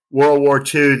that World War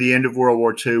II, the end of World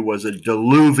War II, was a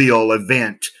diluvial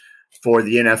event for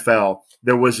the NFL.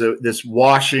 There was this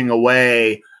washing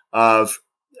away of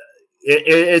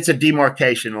it's a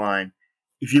demarcation line.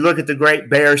 If you look at the great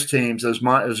Bears teams, those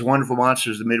wonderful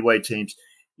monsters, the midway teams,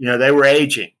 they were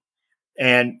aging.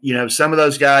 And, some of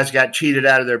those guys got cheated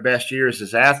out of their best years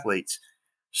as athletes.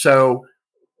 So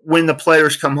when the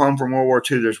players come home from World War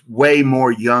II, there's way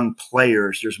more young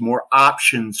players. There's more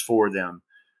options for them.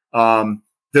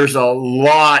 There's a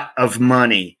lot of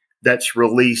money that's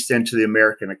released into the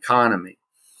American economy.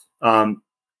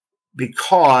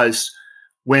 Because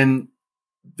when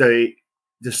the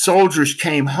soldiers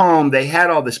came home, they had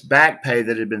all this back pay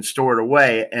that had been stored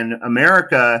away, and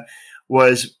America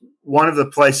was one of the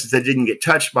places that didn't get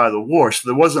touched by the war. So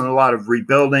there wasn't a lot of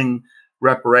rebuilding,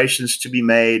 reparations to be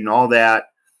made, and all that.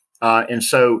 And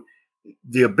so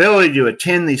the ability to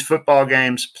attend these football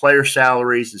games, player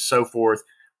salaries, and so forth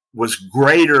was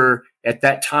greater at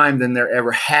that time than there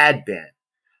ever had been.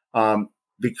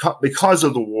 Because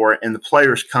of the war and the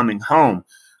players coming home.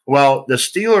 Well, I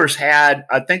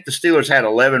think the Steelers had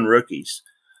 11 rookies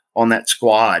on that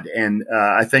squad. And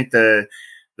I think the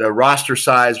roster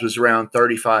size was around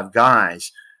 35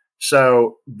 guys.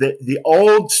 So the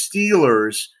old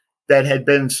Steelers that had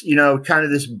been, kind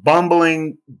of this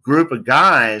bumbling group of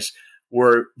guys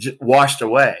were washed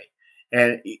away.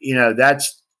 And,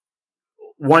 that's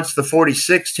once the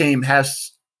 46 team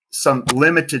has some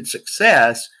limited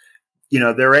success,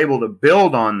 they're able to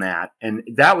build on that. And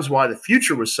that was why the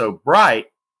future was so bright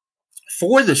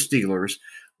for the Steelers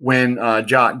when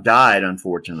Jock died,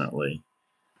 unfortunately.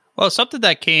 Well, something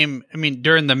that came,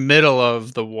 during the middle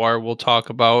of the war, we'll talk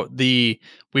about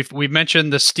we've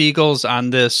mentioned the Steagles on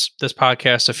this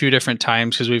podcast a few different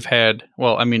times because we've had,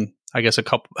 I guess a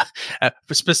couple,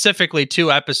 specifically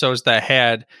 2 episodes that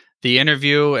had the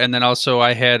interview, and then also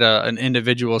I had an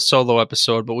individual solo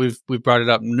episode, but we've brought it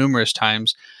up numerous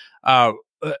times.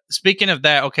 Speaking of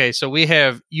that, okay, so we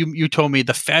have you told me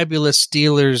the fabulous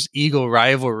Steelers-Eagle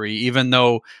rivalry, even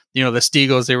though the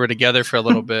Steagles, they were together for a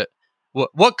little bit.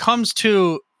 What comes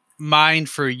to mind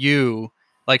for you,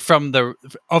 like from the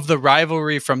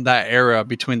rivalry from that era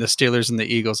between the Steelers and the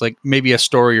Eagles, like maybe a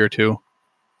story or two?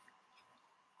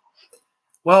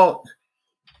 Well,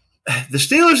 the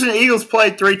Steelers and the Eagles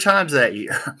played 3 times that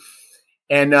year.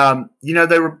 And,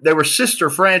 they were sister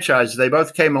franchises. They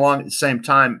both came along at the same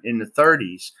time in the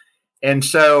 30s. And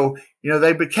so,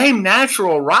 they became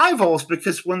natural rivals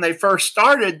because when they first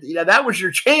started, that was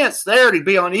your chance there to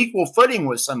be on equal footing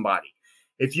with somebody.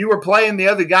 If you were playing the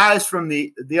other guys from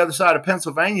the other side of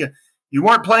Pennsylvania, you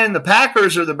weren't playing the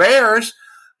Packers or the Bears,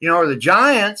 or the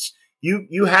Giants.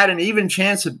 You had an even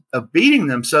chance of beating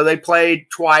them. So they played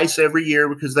twice every year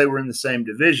because they were in the same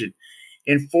division.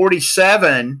 In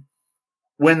 47,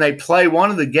 when they play one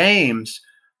of the games,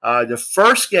 the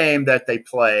first game that they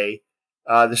play,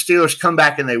 the Steelers come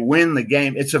back and they win the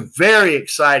game. It's a very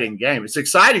exciting game. It's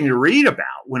exciting to read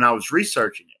about when I was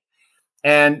researching it.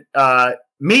 And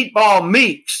Meatball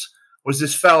Meeks was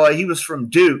this fella. He was from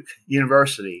Duke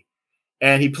University,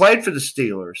 and he played for the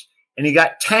Steelers. And he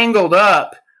got tangled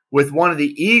up with one of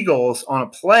the Eagles on a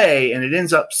play, and it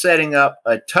ends up setting up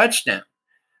a touchdown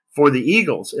for the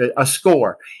Eagles, a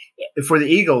score for the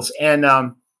Eagles. And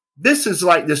this is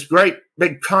like this great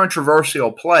big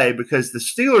controversial play because the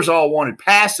Steelers all wanted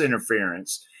pass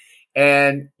interference.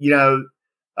 And,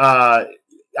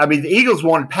 the Eagles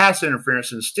wanted pass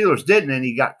interference and the Steelers didn't, and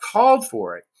he got called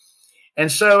for it.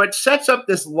 And so it sets up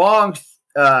this long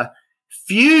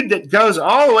feud that goes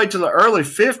all the way to the early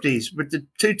 50s with the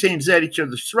 2 teams at each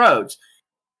other's throats.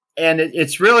 And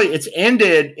it's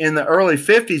ended in the early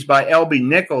 50s by L.B.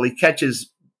 Nickel. He catches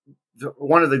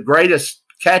one of the greatest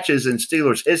catches in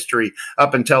Steelers history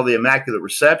up until the Immaculate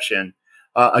Reception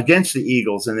against the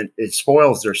Eagles, and it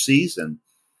spoils their season.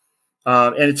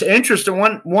 And it's interesting.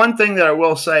 One thing that I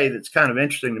will say that's kind of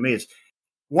interesting to me is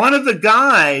one of the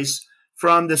guys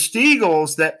from the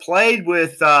Steagles that played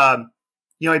with,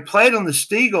 he played on the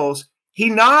Steagles. He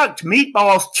knocked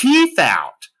Meatball's teeth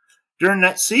out during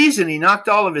that season. He knocked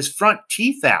all of his front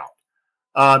teeth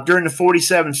out during the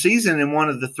 47 season in one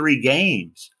of the 3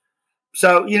 games.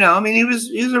 So, he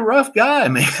was a rough guy,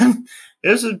 man.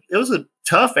 It was a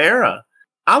tough era.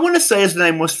 I want to say his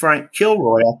name was Frank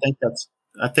Kilroy.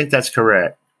 I think that's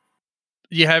correct.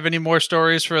 Do you have any more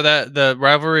stories for the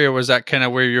rivalry, or was that kind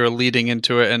of where you were leading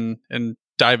into it and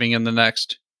diving in the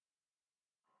next?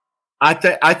 I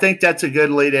think that's a good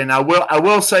lead in. I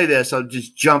will say this. I'll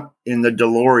just jump in the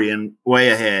DeLorean way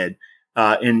ahead.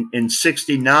 In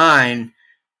 69,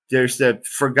 there's the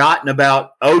forgotten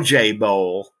about OJ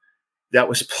Bowl that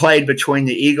was played between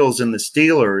the Eagles and the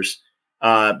Steelers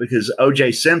because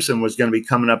O.J. Simpson was going to be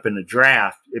coming up in the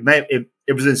draft.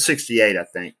 It was in 68, I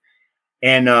think.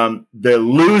 And the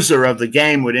loser of the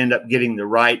game would end up getting the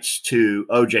rights to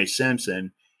O.J.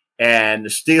 Simpson, and the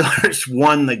Steelers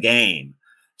won the game.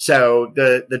 So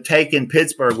the take in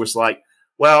Pittsburgh was like,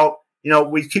 well,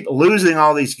 we keep losing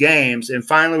all these games, and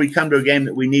finally we come to a game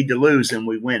that we need to lose, and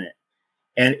we win it.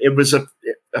 And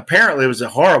apparently it was a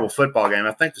horrible football game.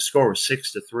 I think the score was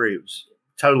 6-3. It was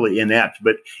totally inept,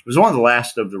 but it was one of the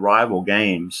last of the rival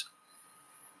games.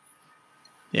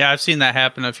 Yeah, I've seen that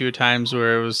happen a few times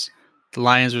where it was the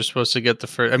Lions were supposed to get the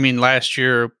first. Last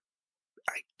year,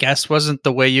 I guess wasn't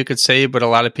the way you could say, but a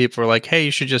lot of people were like, hey,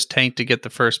 you should just tank to get the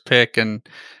first pick. And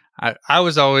I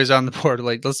was always on the board,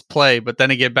 like, let's play. But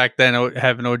then again, back then,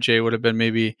 having OJ would have been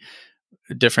maybe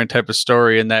a different type of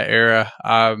story in that era.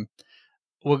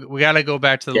 We got to go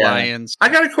back to the Lions. I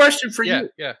got a question for you.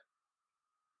 Yeah.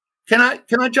 Can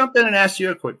I jump in and ask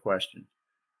you a quick question?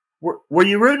 Were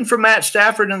you rooting for Matt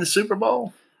Stafford in the Super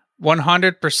Bowl?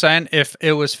 100%. If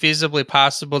it was feasibly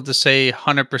possible to say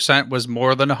 100% was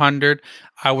more than 100,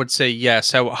 I would say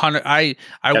yes. I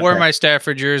wore my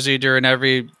Stafford jersey during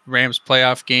every Rams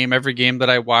playoff game, every game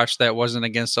that I watched that wasn't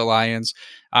against the Lions.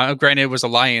 Granted, it was a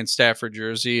Lions Stafford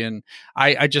jersey, and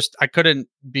I couldn't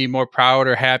be more proud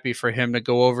or happy for him to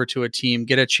go over to a team,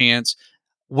 get a chance.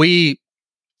 We,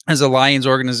 as a Lions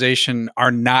organization,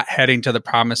 are not heading to the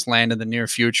promised land in the near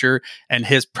future, and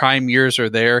his prime years are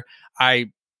there.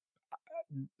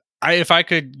 If I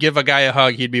could give a guy a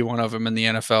hug, he'd be one of them in the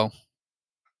NFL.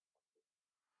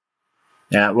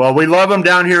 Yeah, well, we love him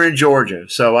down here in Georgia,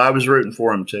 so I was rooting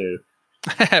for him too.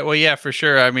 Well, yeah, for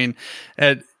sure. I mean,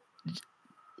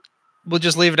 we'll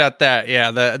just leave it at that.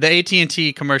 Yeah, the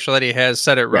AT&T commercial that he has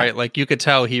said it right. Like, you could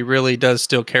tell he really does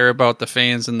still care about the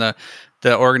fans and the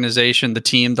organization, the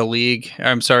team, the league.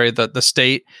 I'm sorry, the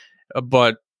state.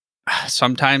 But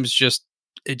sometimes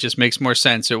it just makes more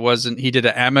sense. He did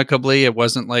it amicably. It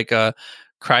wasn't like a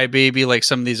crybaby like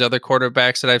some of these other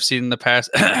quarterbacks that I've seen in the past.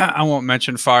 I won't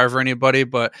mention Favre or anybody,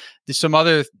 but there's some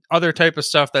other type of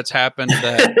stuff that's happened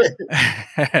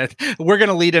that we're going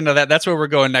to lead into that. That's where we're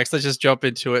going next. Let's just jump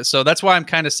into it. So that's why I'm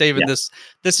kind of saving this.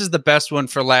 This is the best one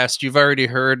for last. You've already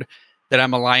heard that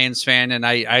I'm a Lions fan, and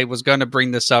I was going to bring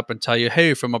this up and tell you,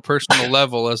 hey, from a personal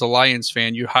level, as a Lions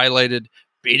fan, you highlighted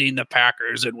beating the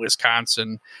Packers in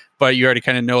Wisconsin, but you already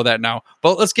kind of know that now.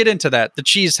 But let's get into that. The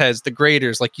Cheeseheads, the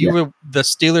Graders, like the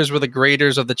Steelers were the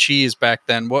Graders of the cheese back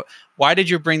then. Why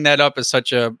did you bring that up as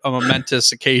such a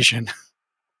momentous occasion?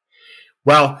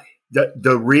 Well,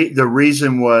 the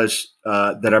reason was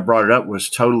that I brought it up was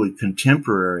totally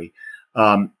contemporary,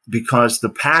 because the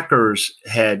Packers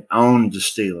had owned the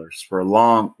Steelers for a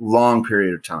long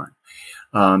period of time.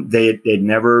 They'd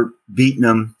never beaten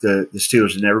them. The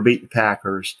Steelers had never beaten the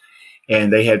Packers,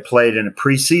 and they had played in a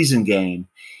preseason game,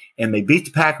 and they beat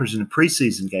the Packers in a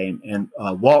preseason game. And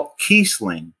Walt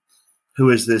Kiesling, who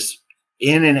is this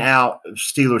in and out of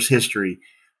Steelers history,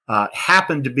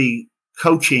 happened to be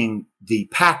coaching the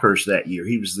Packers that year.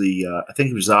 He was I think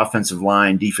he was the offensive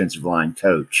line, defensive line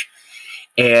coach.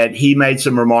 And he made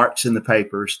some remarks in the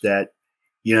papers that,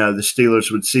 the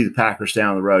Steelers would see the Packers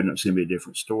down the road and it was going to be a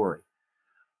different story.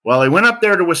 Well, they went up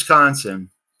there to Wisconsin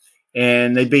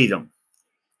and they beat them.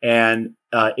 And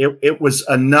it was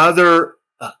another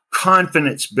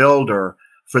confidence builder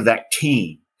for that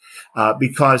team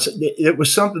because it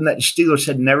was something that the Steelers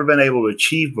had never been able to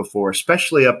achieve before,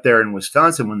 especially up there in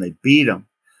Wisconsin when they beat them.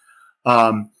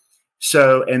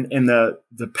 So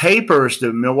the papers,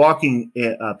 the Milwaukee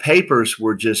papers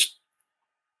were just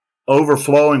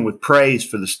overflowing with praise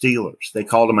for the Steelers. They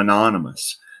called them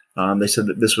anonymous. They said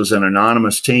that this was an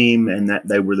anonymous team and that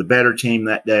they were the better team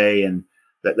that day and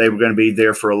that they were going to be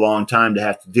there for a long time to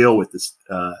have to deal with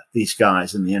these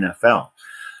guys in the NFL.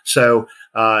 So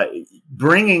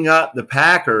bringing up the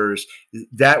Packers,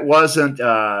 that wasn't,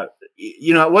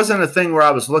 it wasn't a thing where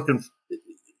I was looking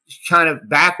kind of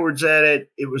backwards at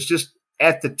it. It was just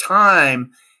at the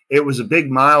time, it was a big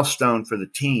milestone for the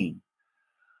team.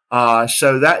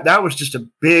 So that was just a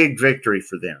big victory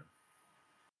for them.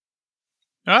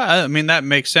 I mean, that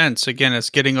makes sense. Again, it's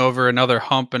getting over another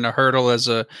hump and a hurdle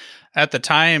at the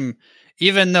time,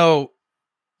 even though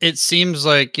it seems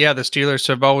like, the Steelers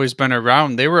have always been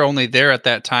around. They were only there at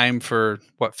that time for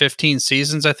 15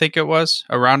 seasons, I think it was,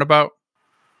 around about.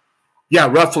 Yeah,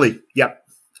 roughly. Yep.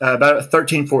 About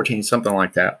 13, 14, something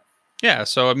like that. Yeah.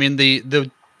 So, I mean,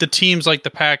 the teams like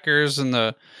the Packers and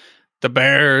the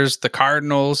Bears, the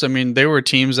Cardinals, I mean, they were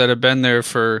teams that have been there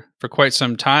for quite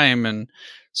some time. And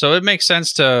so it makes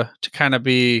sense to kind of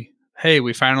be, hey,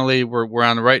 we finally we're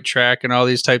on the right track and all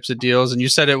these types of deals. And you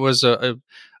said it was a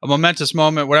momentous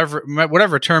moment,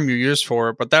 whatever term you use for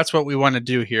it, but that's what we want to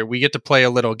do here. We get to play a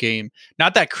little game,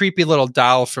 not that creepy little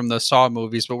doll from the Saw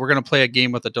movies, but we're going to play a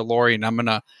game with a DeLorean. I'm going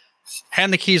to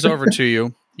hand the keys over to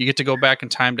you. You get to go back in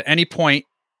time to any point.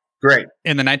 Great.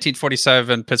 In the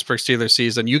 1947 Pittsburgh Steelers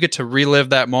season. You get to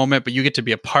relive that moment, but you get to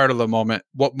be a part of the moment.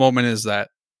 What moment is that?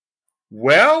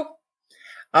 Well,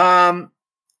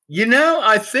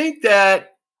 I think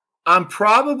that I'm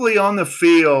probably on the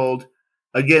field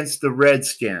against the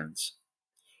Redskins.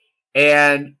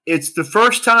 And it's the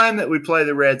first time that we play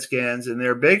the Redskins, and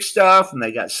they're big stuff, and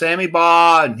they got Sammy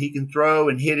Baugh, and he can throw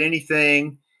and hit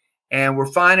anything. And we're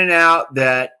finding out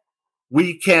that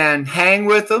we can hang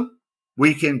with them.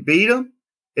 We can beat them.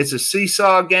 It's a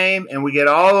seesaw game, and we get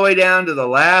all the way down to the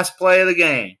last play of the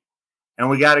game, and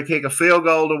we got to kick a field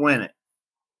goal to win it.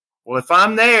 Well, if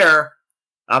I'm there,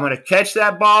 I'm going to catch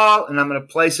that ball, and I'm going to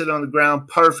place it on the ground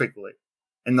perfectly.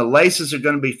 And the laces are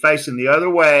going to be facing the other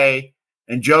way,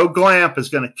 and Joe Glamp is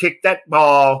going to kick that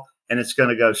ball and it's going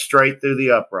to go straight through the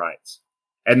uprights.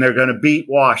 And they're going to beat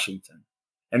Washington.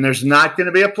 And there's not going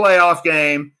to be a playoff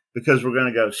game because we're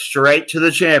going to go straight to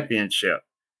the championship.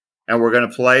 And we're going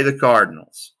to play the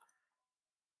Cardinals.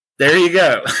 There you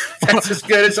go. That's as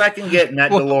good as I can get in that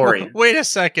DeLorean. Wait a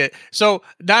second. So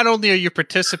not only are you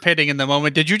participating in the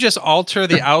moment, did you just alter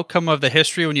the outcome of the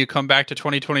history when you come back to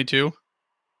 2022?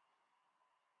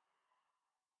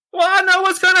 Well, I know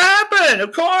what's going to happen,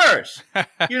 of course. Look,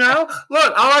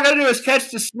 all I got to do is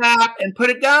catch the snap and put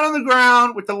it down on the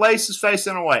ground with the laces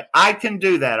facing away. I can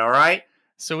do that, all right?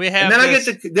 So we have and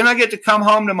then I get to come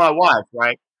home to my wife,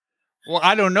 right? Well,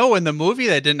 I don't know. In the movie,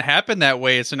 that didn't happen that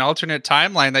way. It's an alternate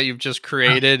timeline that you've just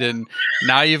created, and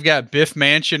now you've got Biff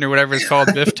Mansion or whatever it's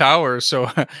called, Biff Towers.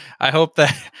 So I hope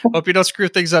you don't screw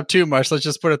things up too much. Let's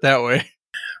just put it that way.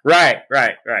 Right.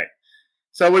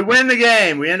 So we win the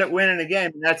game. We end up winning the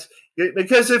game. And that's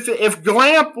because if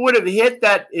Glamp would have hit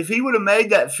that, if he would have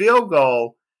made that field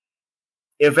goal,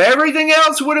 if everything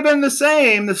else would have been the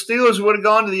same, the Steelers would have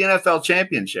gone to the NFL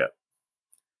championship.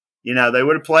 They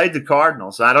would have played the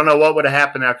Cardinals. I don't know what would have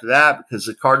happened after that because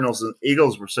the Cardinals and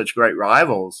Eagles were such great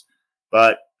rivals.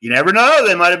 But you never know.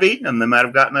 They might have beaten them. They might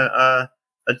have gotten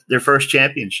their first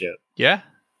championship. Yeah,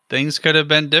 things could have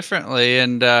been differently.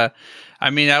 And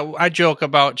I joke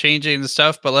about changing the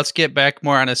stuff, but let's get back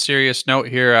more on a serious note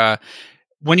here.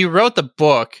 When you wrote the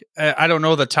book, I don't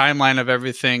know the timeline of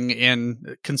everything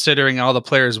in considering all the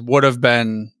players would have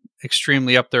been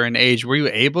extremely up there in age. Were you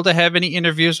able to have any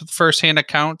interviews with firsthand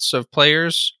accounts of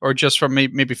players or just from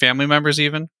maybe family members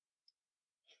even?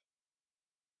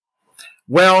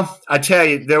 Well, I tell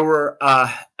you, there were,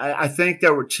 I think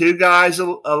there were two guys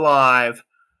alive.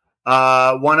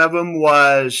 One of them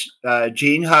was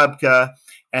Gene Hubka,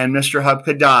 and Mr.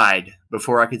 Hubka died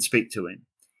before I could speak to him.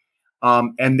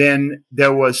 And then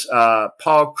there was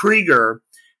Paul Krieger,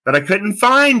 but I couldn't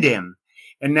find him.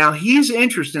 And now he's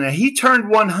interesting. Now, he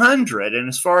turned 100, and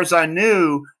as far as I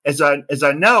knew, as I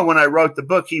know, when I wrote the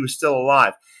book, he was still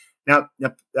alive. Now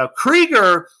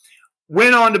Krieger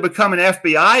went on to become an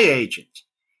FBI agent,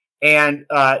 and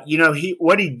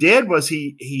what he did was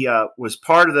he was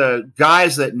part of the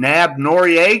guys that nabbed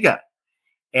Noriega,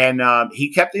 and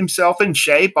he kept himself in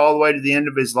shape all the way to the end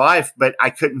of his life. But I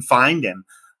couldn't find him.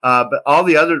 But all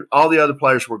the other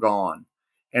players were gone.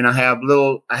 And I have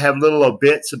little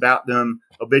obituaries about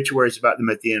them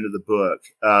at the end of the book.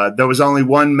 There was only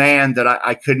one man that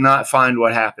I could not find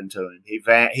what happened to him. He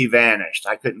vanished.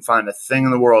 I couldn't find a thing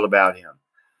in the world about him.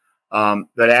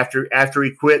 But after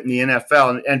he quit in the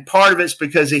NFL, and part of it's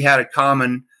because he had a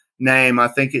common name. I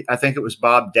think it was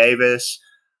Bob Davis.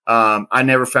 I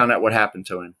never found out what happened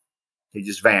to him. He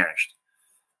just vanished.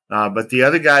 But the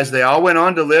other guys, they all went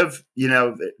on to live,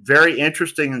 very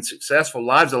interesting and successful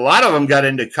lives. A lot of them got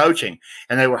into coaching,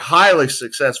 and they were highly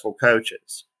successful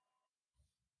coaches.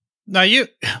 Now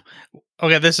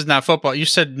okay, this is not football. You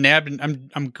said nabbed.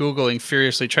 I'm Googling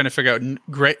furiously, trying to figure out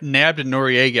nabbed and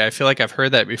Noriega. I feel like I've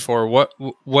heard that before.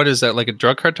 What is that? Like a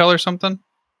drug cartel or something?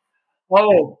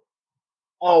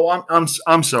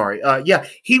 I'm sorry. Yeah,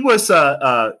 he was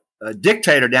a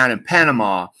dictator down in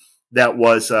Panama that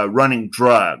was running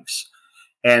drugs.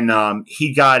 And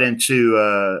he got into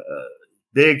a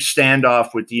big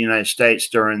standoff with the United States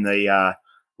during the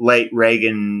late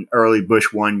Reagan, early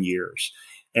Bush 1 years.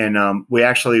 And we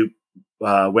actually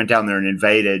went down there and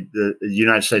the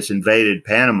United States invaded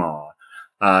Panama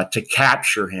to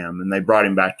capture him. And they brought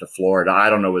him back to Florida. I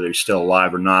don't know whether he's still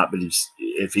alive or not, but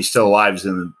if he's still alive, he's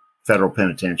in the federal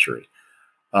penitentiary.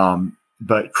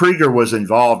 But Krieger was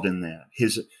involved in that.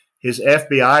 His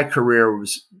FBI career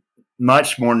was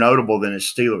much more notable than his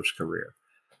Steelers career.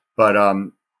 But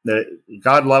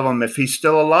God love him, if he's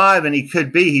still alive, and he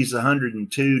could be, he's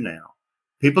 102 now.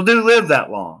 People do live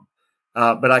that long.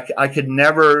 But I could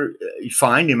never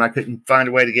find him. I couldn't find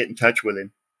a way to get in touch with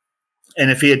him.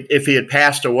 And if he had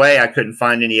passed away, I couldn't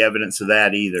find any evidence of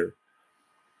that either.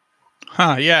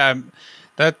 Huh, yeah.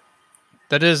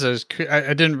 That is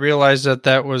I didn't realize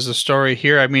that was a story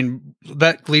here. I mean,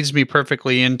 that leads me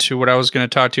perfectly into what I was going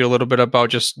to talk to you a little bit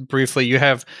about just briefly. You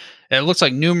have, it looks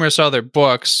like numerous other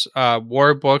books,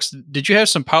 war books. Did you have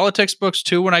some politics books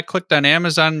too? When I clicked on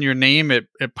Amazon, your name, it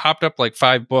popped up like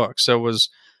 5 books. So it was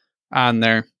on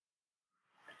there.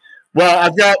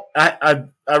 Well, I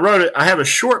have a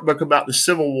short book about the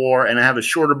Civil War, and I have a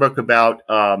shorter book about,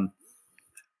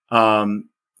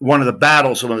 one of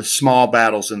the small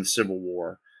battles in the Civil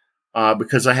War,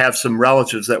 because I have some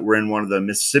relatives that were in one of the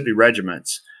Mississippi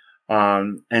regiments.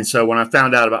 And so when I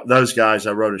found out about those guys,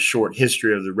 I wrote a short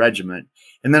history of the regiment.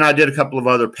 And then I did a couple of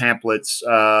other pamphlets.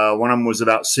 One of them was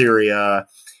about Syria.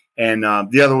 And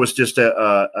the other was just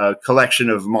a collection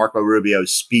of Marco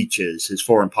Rubio's speeches, his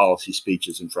foreign policy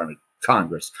speeches in front of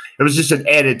Congress. It was just an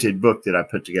edited book that I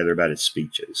put together about his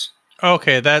speeches.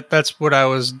 Okay, that's what I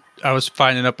was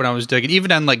finding up when I was digging.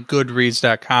 Even on like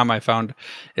Goodreads.com, I found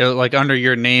it, like under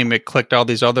your name, it clicked all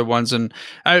these other ones, and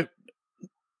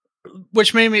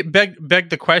which made me beg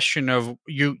the question of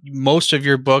you. Most of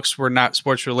your books were not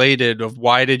sports related. Of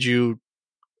why did you?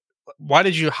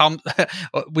 How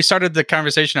we started the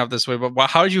conversation out this way, but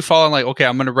how did you fall in like, okay,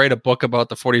 I'm going to write a book about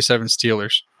the 47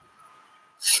 Steelers?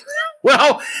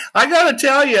 Well, I got to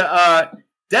tell you,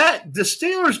 that the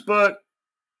Steelers book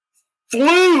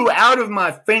flew out of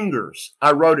my fingers.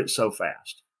 I wrote it so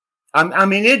fast. I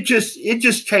mean, it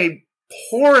just came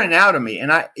pouring out of me.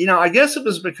 And I guess it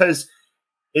was because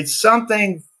it's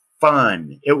something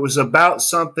fun. It was about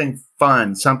something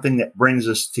fun, something that brings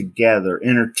us together,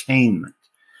 entertainment.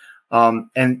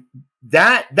 And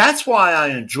that's why I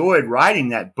enjoyed writing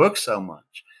that book so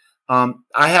much.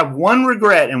 I have one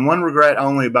regret and one regret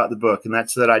only about the book, and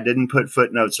that's that I didn't put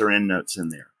footnotes or endnotes in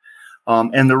there.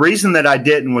 And the reason that I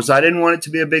didn't was I didn't want it to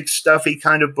be a big stuffy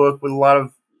kind of book with a lot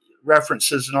of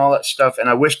references and all that stuff. And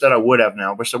I wish that I would have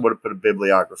now. I wish I would have put a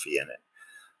bibliography in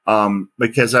it.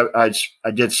 Because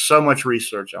I did so much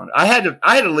research on it. I had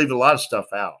to leave a lot of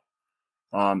stuff out.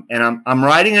 And I'm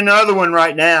writing another one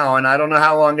right now, and I don't know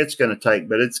how long it's going to take,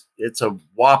 but it's a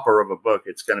whopper of a book.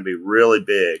 It's going to be really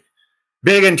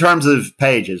big in terms of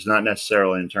pages, not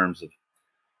necessarily in terms of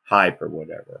hype or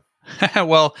whatever.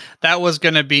 Well, that was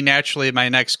going to be naturally my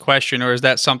next question, or is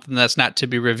that something that's not to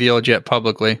be revealed yet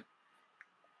publicly?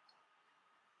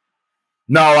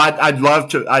 No, I'd love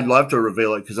to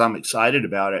reveal it because I'm excited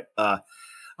about it.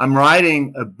 I'm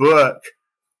writing a book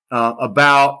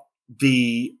about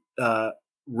the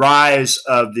rise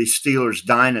of the Steelers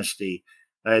dynasty.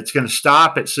 It's going to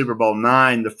stop at Super Bowl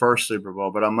IX, the first Super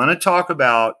Bowl, but I'm going to talk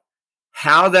about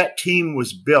how that team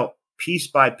was built piece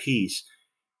by piece.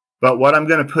 But what I'm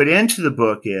going to put into the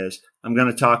book is I'm going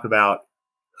to talk about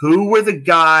who were the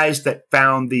guys that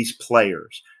found these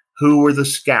players, who were the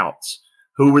scouts,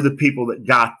 who were the people that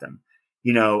got them,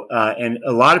 and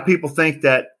a lot of people think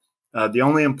that the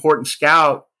only important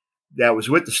scout that was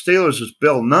with the Steelers was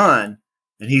Bill Nunn,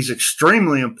 and he's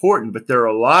extremely important, but there are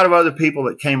a lot of other people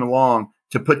that came along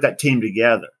to put that team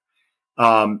together.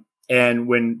 And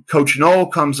when Coach Knoll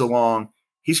comes along,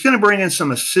 he's going to bring in some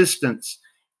assistants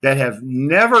that have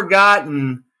never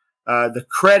gotten the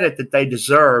credit that they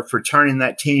deserve for turning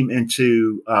that team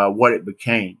into what it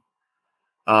became.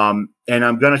 And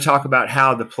I'm going to talk about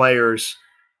how the players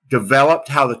developed,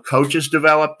 how the coaches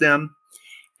developed them.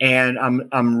 And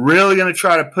I'm really going to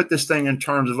try to put this thing in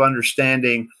terms of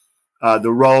understanding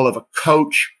the role of a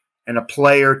coach and a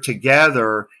player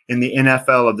together in the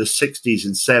NFL of the 60s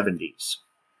and 70s.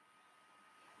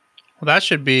 Well, that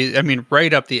should be,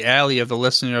 right up the alley of the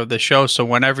listener of the show. So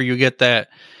whenever you get that,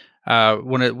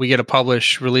 we get a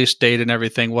published release date and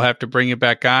everything, we'll have to bring it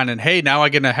back on. And hey, now I'm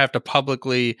going to have to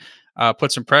publicly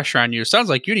put some pressure on you. Sounds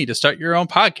like you need to start your own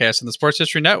podcast in the Sports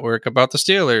History Network about the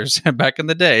Steelers back in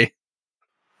the day.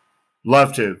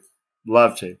 Love to.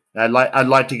 I'd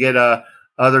like to get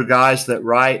other guys that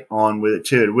write on with it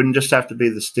too. It wouldn't just have to be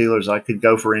the Steelers. I could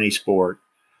go for any sport.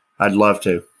 I'd love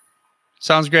to.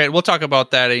 Sounds great. We'll talk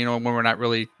about that, when we're not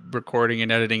really recording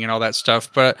and editing and all that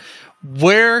stuff. But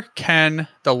where can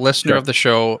the listener of the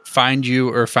show find you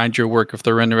or find your work if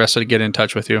they're interested to get in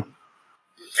touch with you?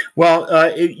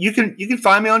 Well, you can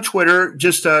find me on Twitter.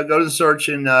 Just go to the search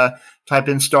and type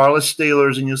in Starless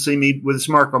Steelers, and you'll see me with a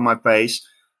smirk on my face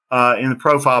in the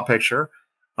profile picture.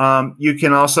 You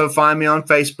can also find me on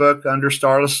Facebook under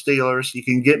Starless Steelers. You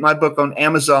can get my book on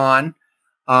Amazon.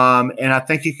 And I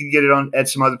think you can get it at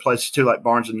some other places too, like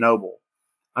Barnes and Noble.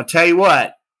 I'll tell you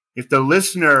what, if the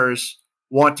listeners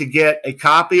want to get a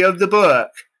copy of the book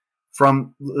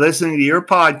from listening to your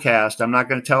podcast, I'm not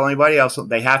going to tell anybody else.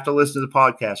 They have to listen to the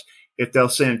podcast. If they'll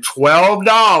send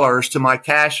 $12 to my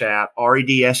Cash App,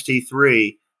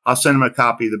 REDST3, I'll send them a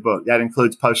copy of the book. That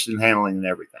includes postage and handling and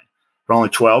everything for only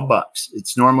 $12.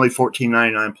 It's normally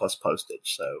 $14.99 plus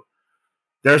postage. So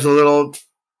there's a little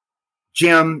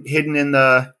gem hidden in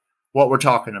what we're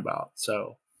talking about.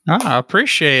 So I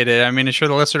appreciate it. I'm sure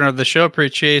the listener of the show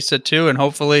appreciates it too. And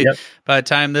hopefully by the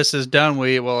time this is done,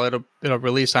 it'll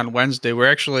release on Wednesday.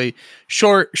 We're actually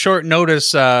short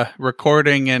notice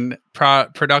recording and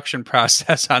production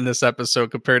process on this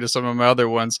episode compared to some of my other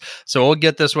ones. So we'll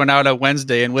get this one out on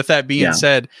Wednesday. And with that being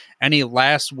said, any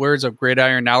last words of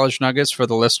Gridiron Knowledge Nuggets for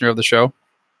the listener of the show?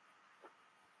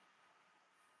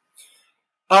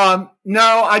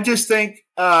 No, I just think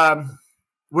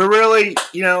we're really,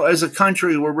 as a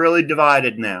country, we're really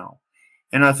divided now.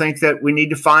 And I think that we need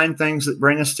to find things that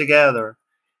bring us together.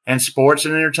 And sports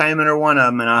and entertainment are one of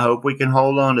them. And I hope we can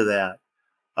hold on to that.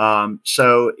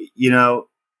 So,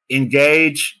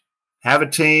 engage, have a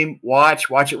team, watch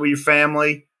it with your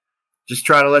family. Just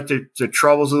try to let the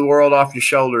troubles of the world off your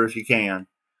shoulder if you can.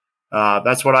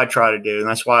 That's what I try to do. And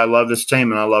that's why I love this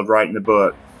team and I love writing the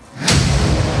book.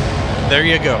 There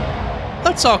you go.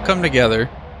 Let's all come together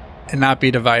and not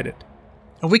be divided.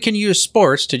 And we can use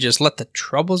sports to just let the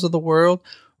troubles of the world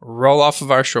roll off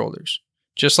of our shoulders,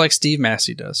 just like Steve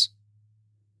Massey does.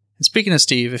 And speaking of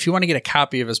Steve, if you want to get a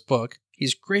copy of his book,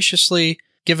 he's graciously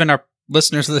given our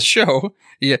listeners of the show,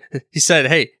 he said,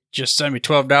 hey, just send me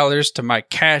 $12 to my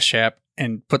Cash App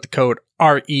and put the code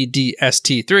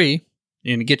REDST3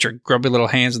 and get your grubby little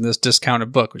hands in this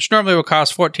discounted book, which normally will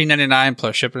cost $14.99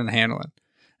 plus shipping and handling.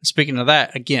 And speaking of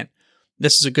that, again,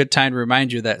 this is a good time to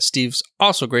remind you that Steve's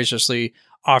also graciously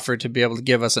offered to be able to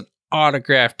give us an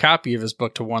autographed copy of his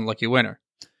book to one lucky winner.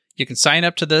 You can sign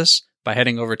up to this by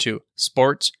heading over to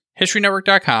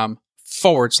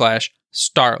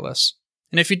sportshistorynetwork.com/Starless.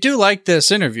 And if you do like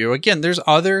this interview, again, there's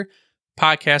other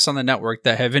podcasts on the network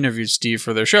that have interviewed Steve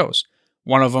for their shows.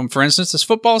 One of them, for instance, is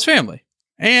Football's Family.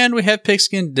 And we have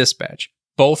Pigskin Dispatch,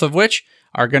 both of which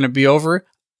are going to be over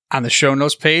on the show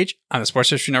notes page on the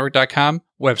sportshistorynetwork.com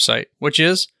website, which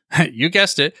is, you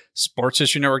guessed it,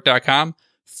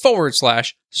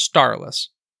 sportshistorynetwork.com/Starless.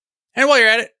 And while you're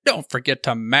at it, don't forget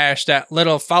to mash that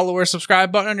little follow or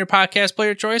subscribe button on your podcast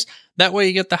player choice. That way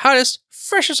you get the hottest,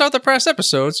 freshest out the press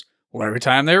episodes every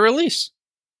time they release.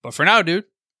 But for now, dude,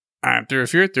 I'm through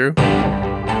if you're through.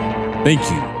 Thank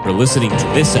you for listening to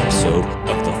this episode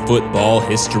of the Football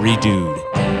History Dude.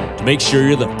 To make sure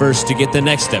you're the first to get the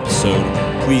next episode,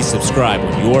 please subscribe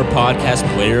on your podcast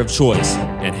player of choice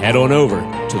and head on over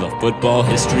to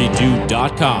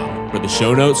thefootballhistorydude.com for the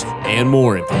show notes and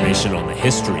more information on the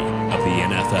history of the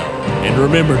NFL. And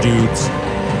remember, dudes,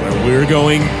 where we're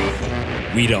going,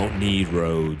 we don't need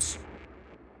roads.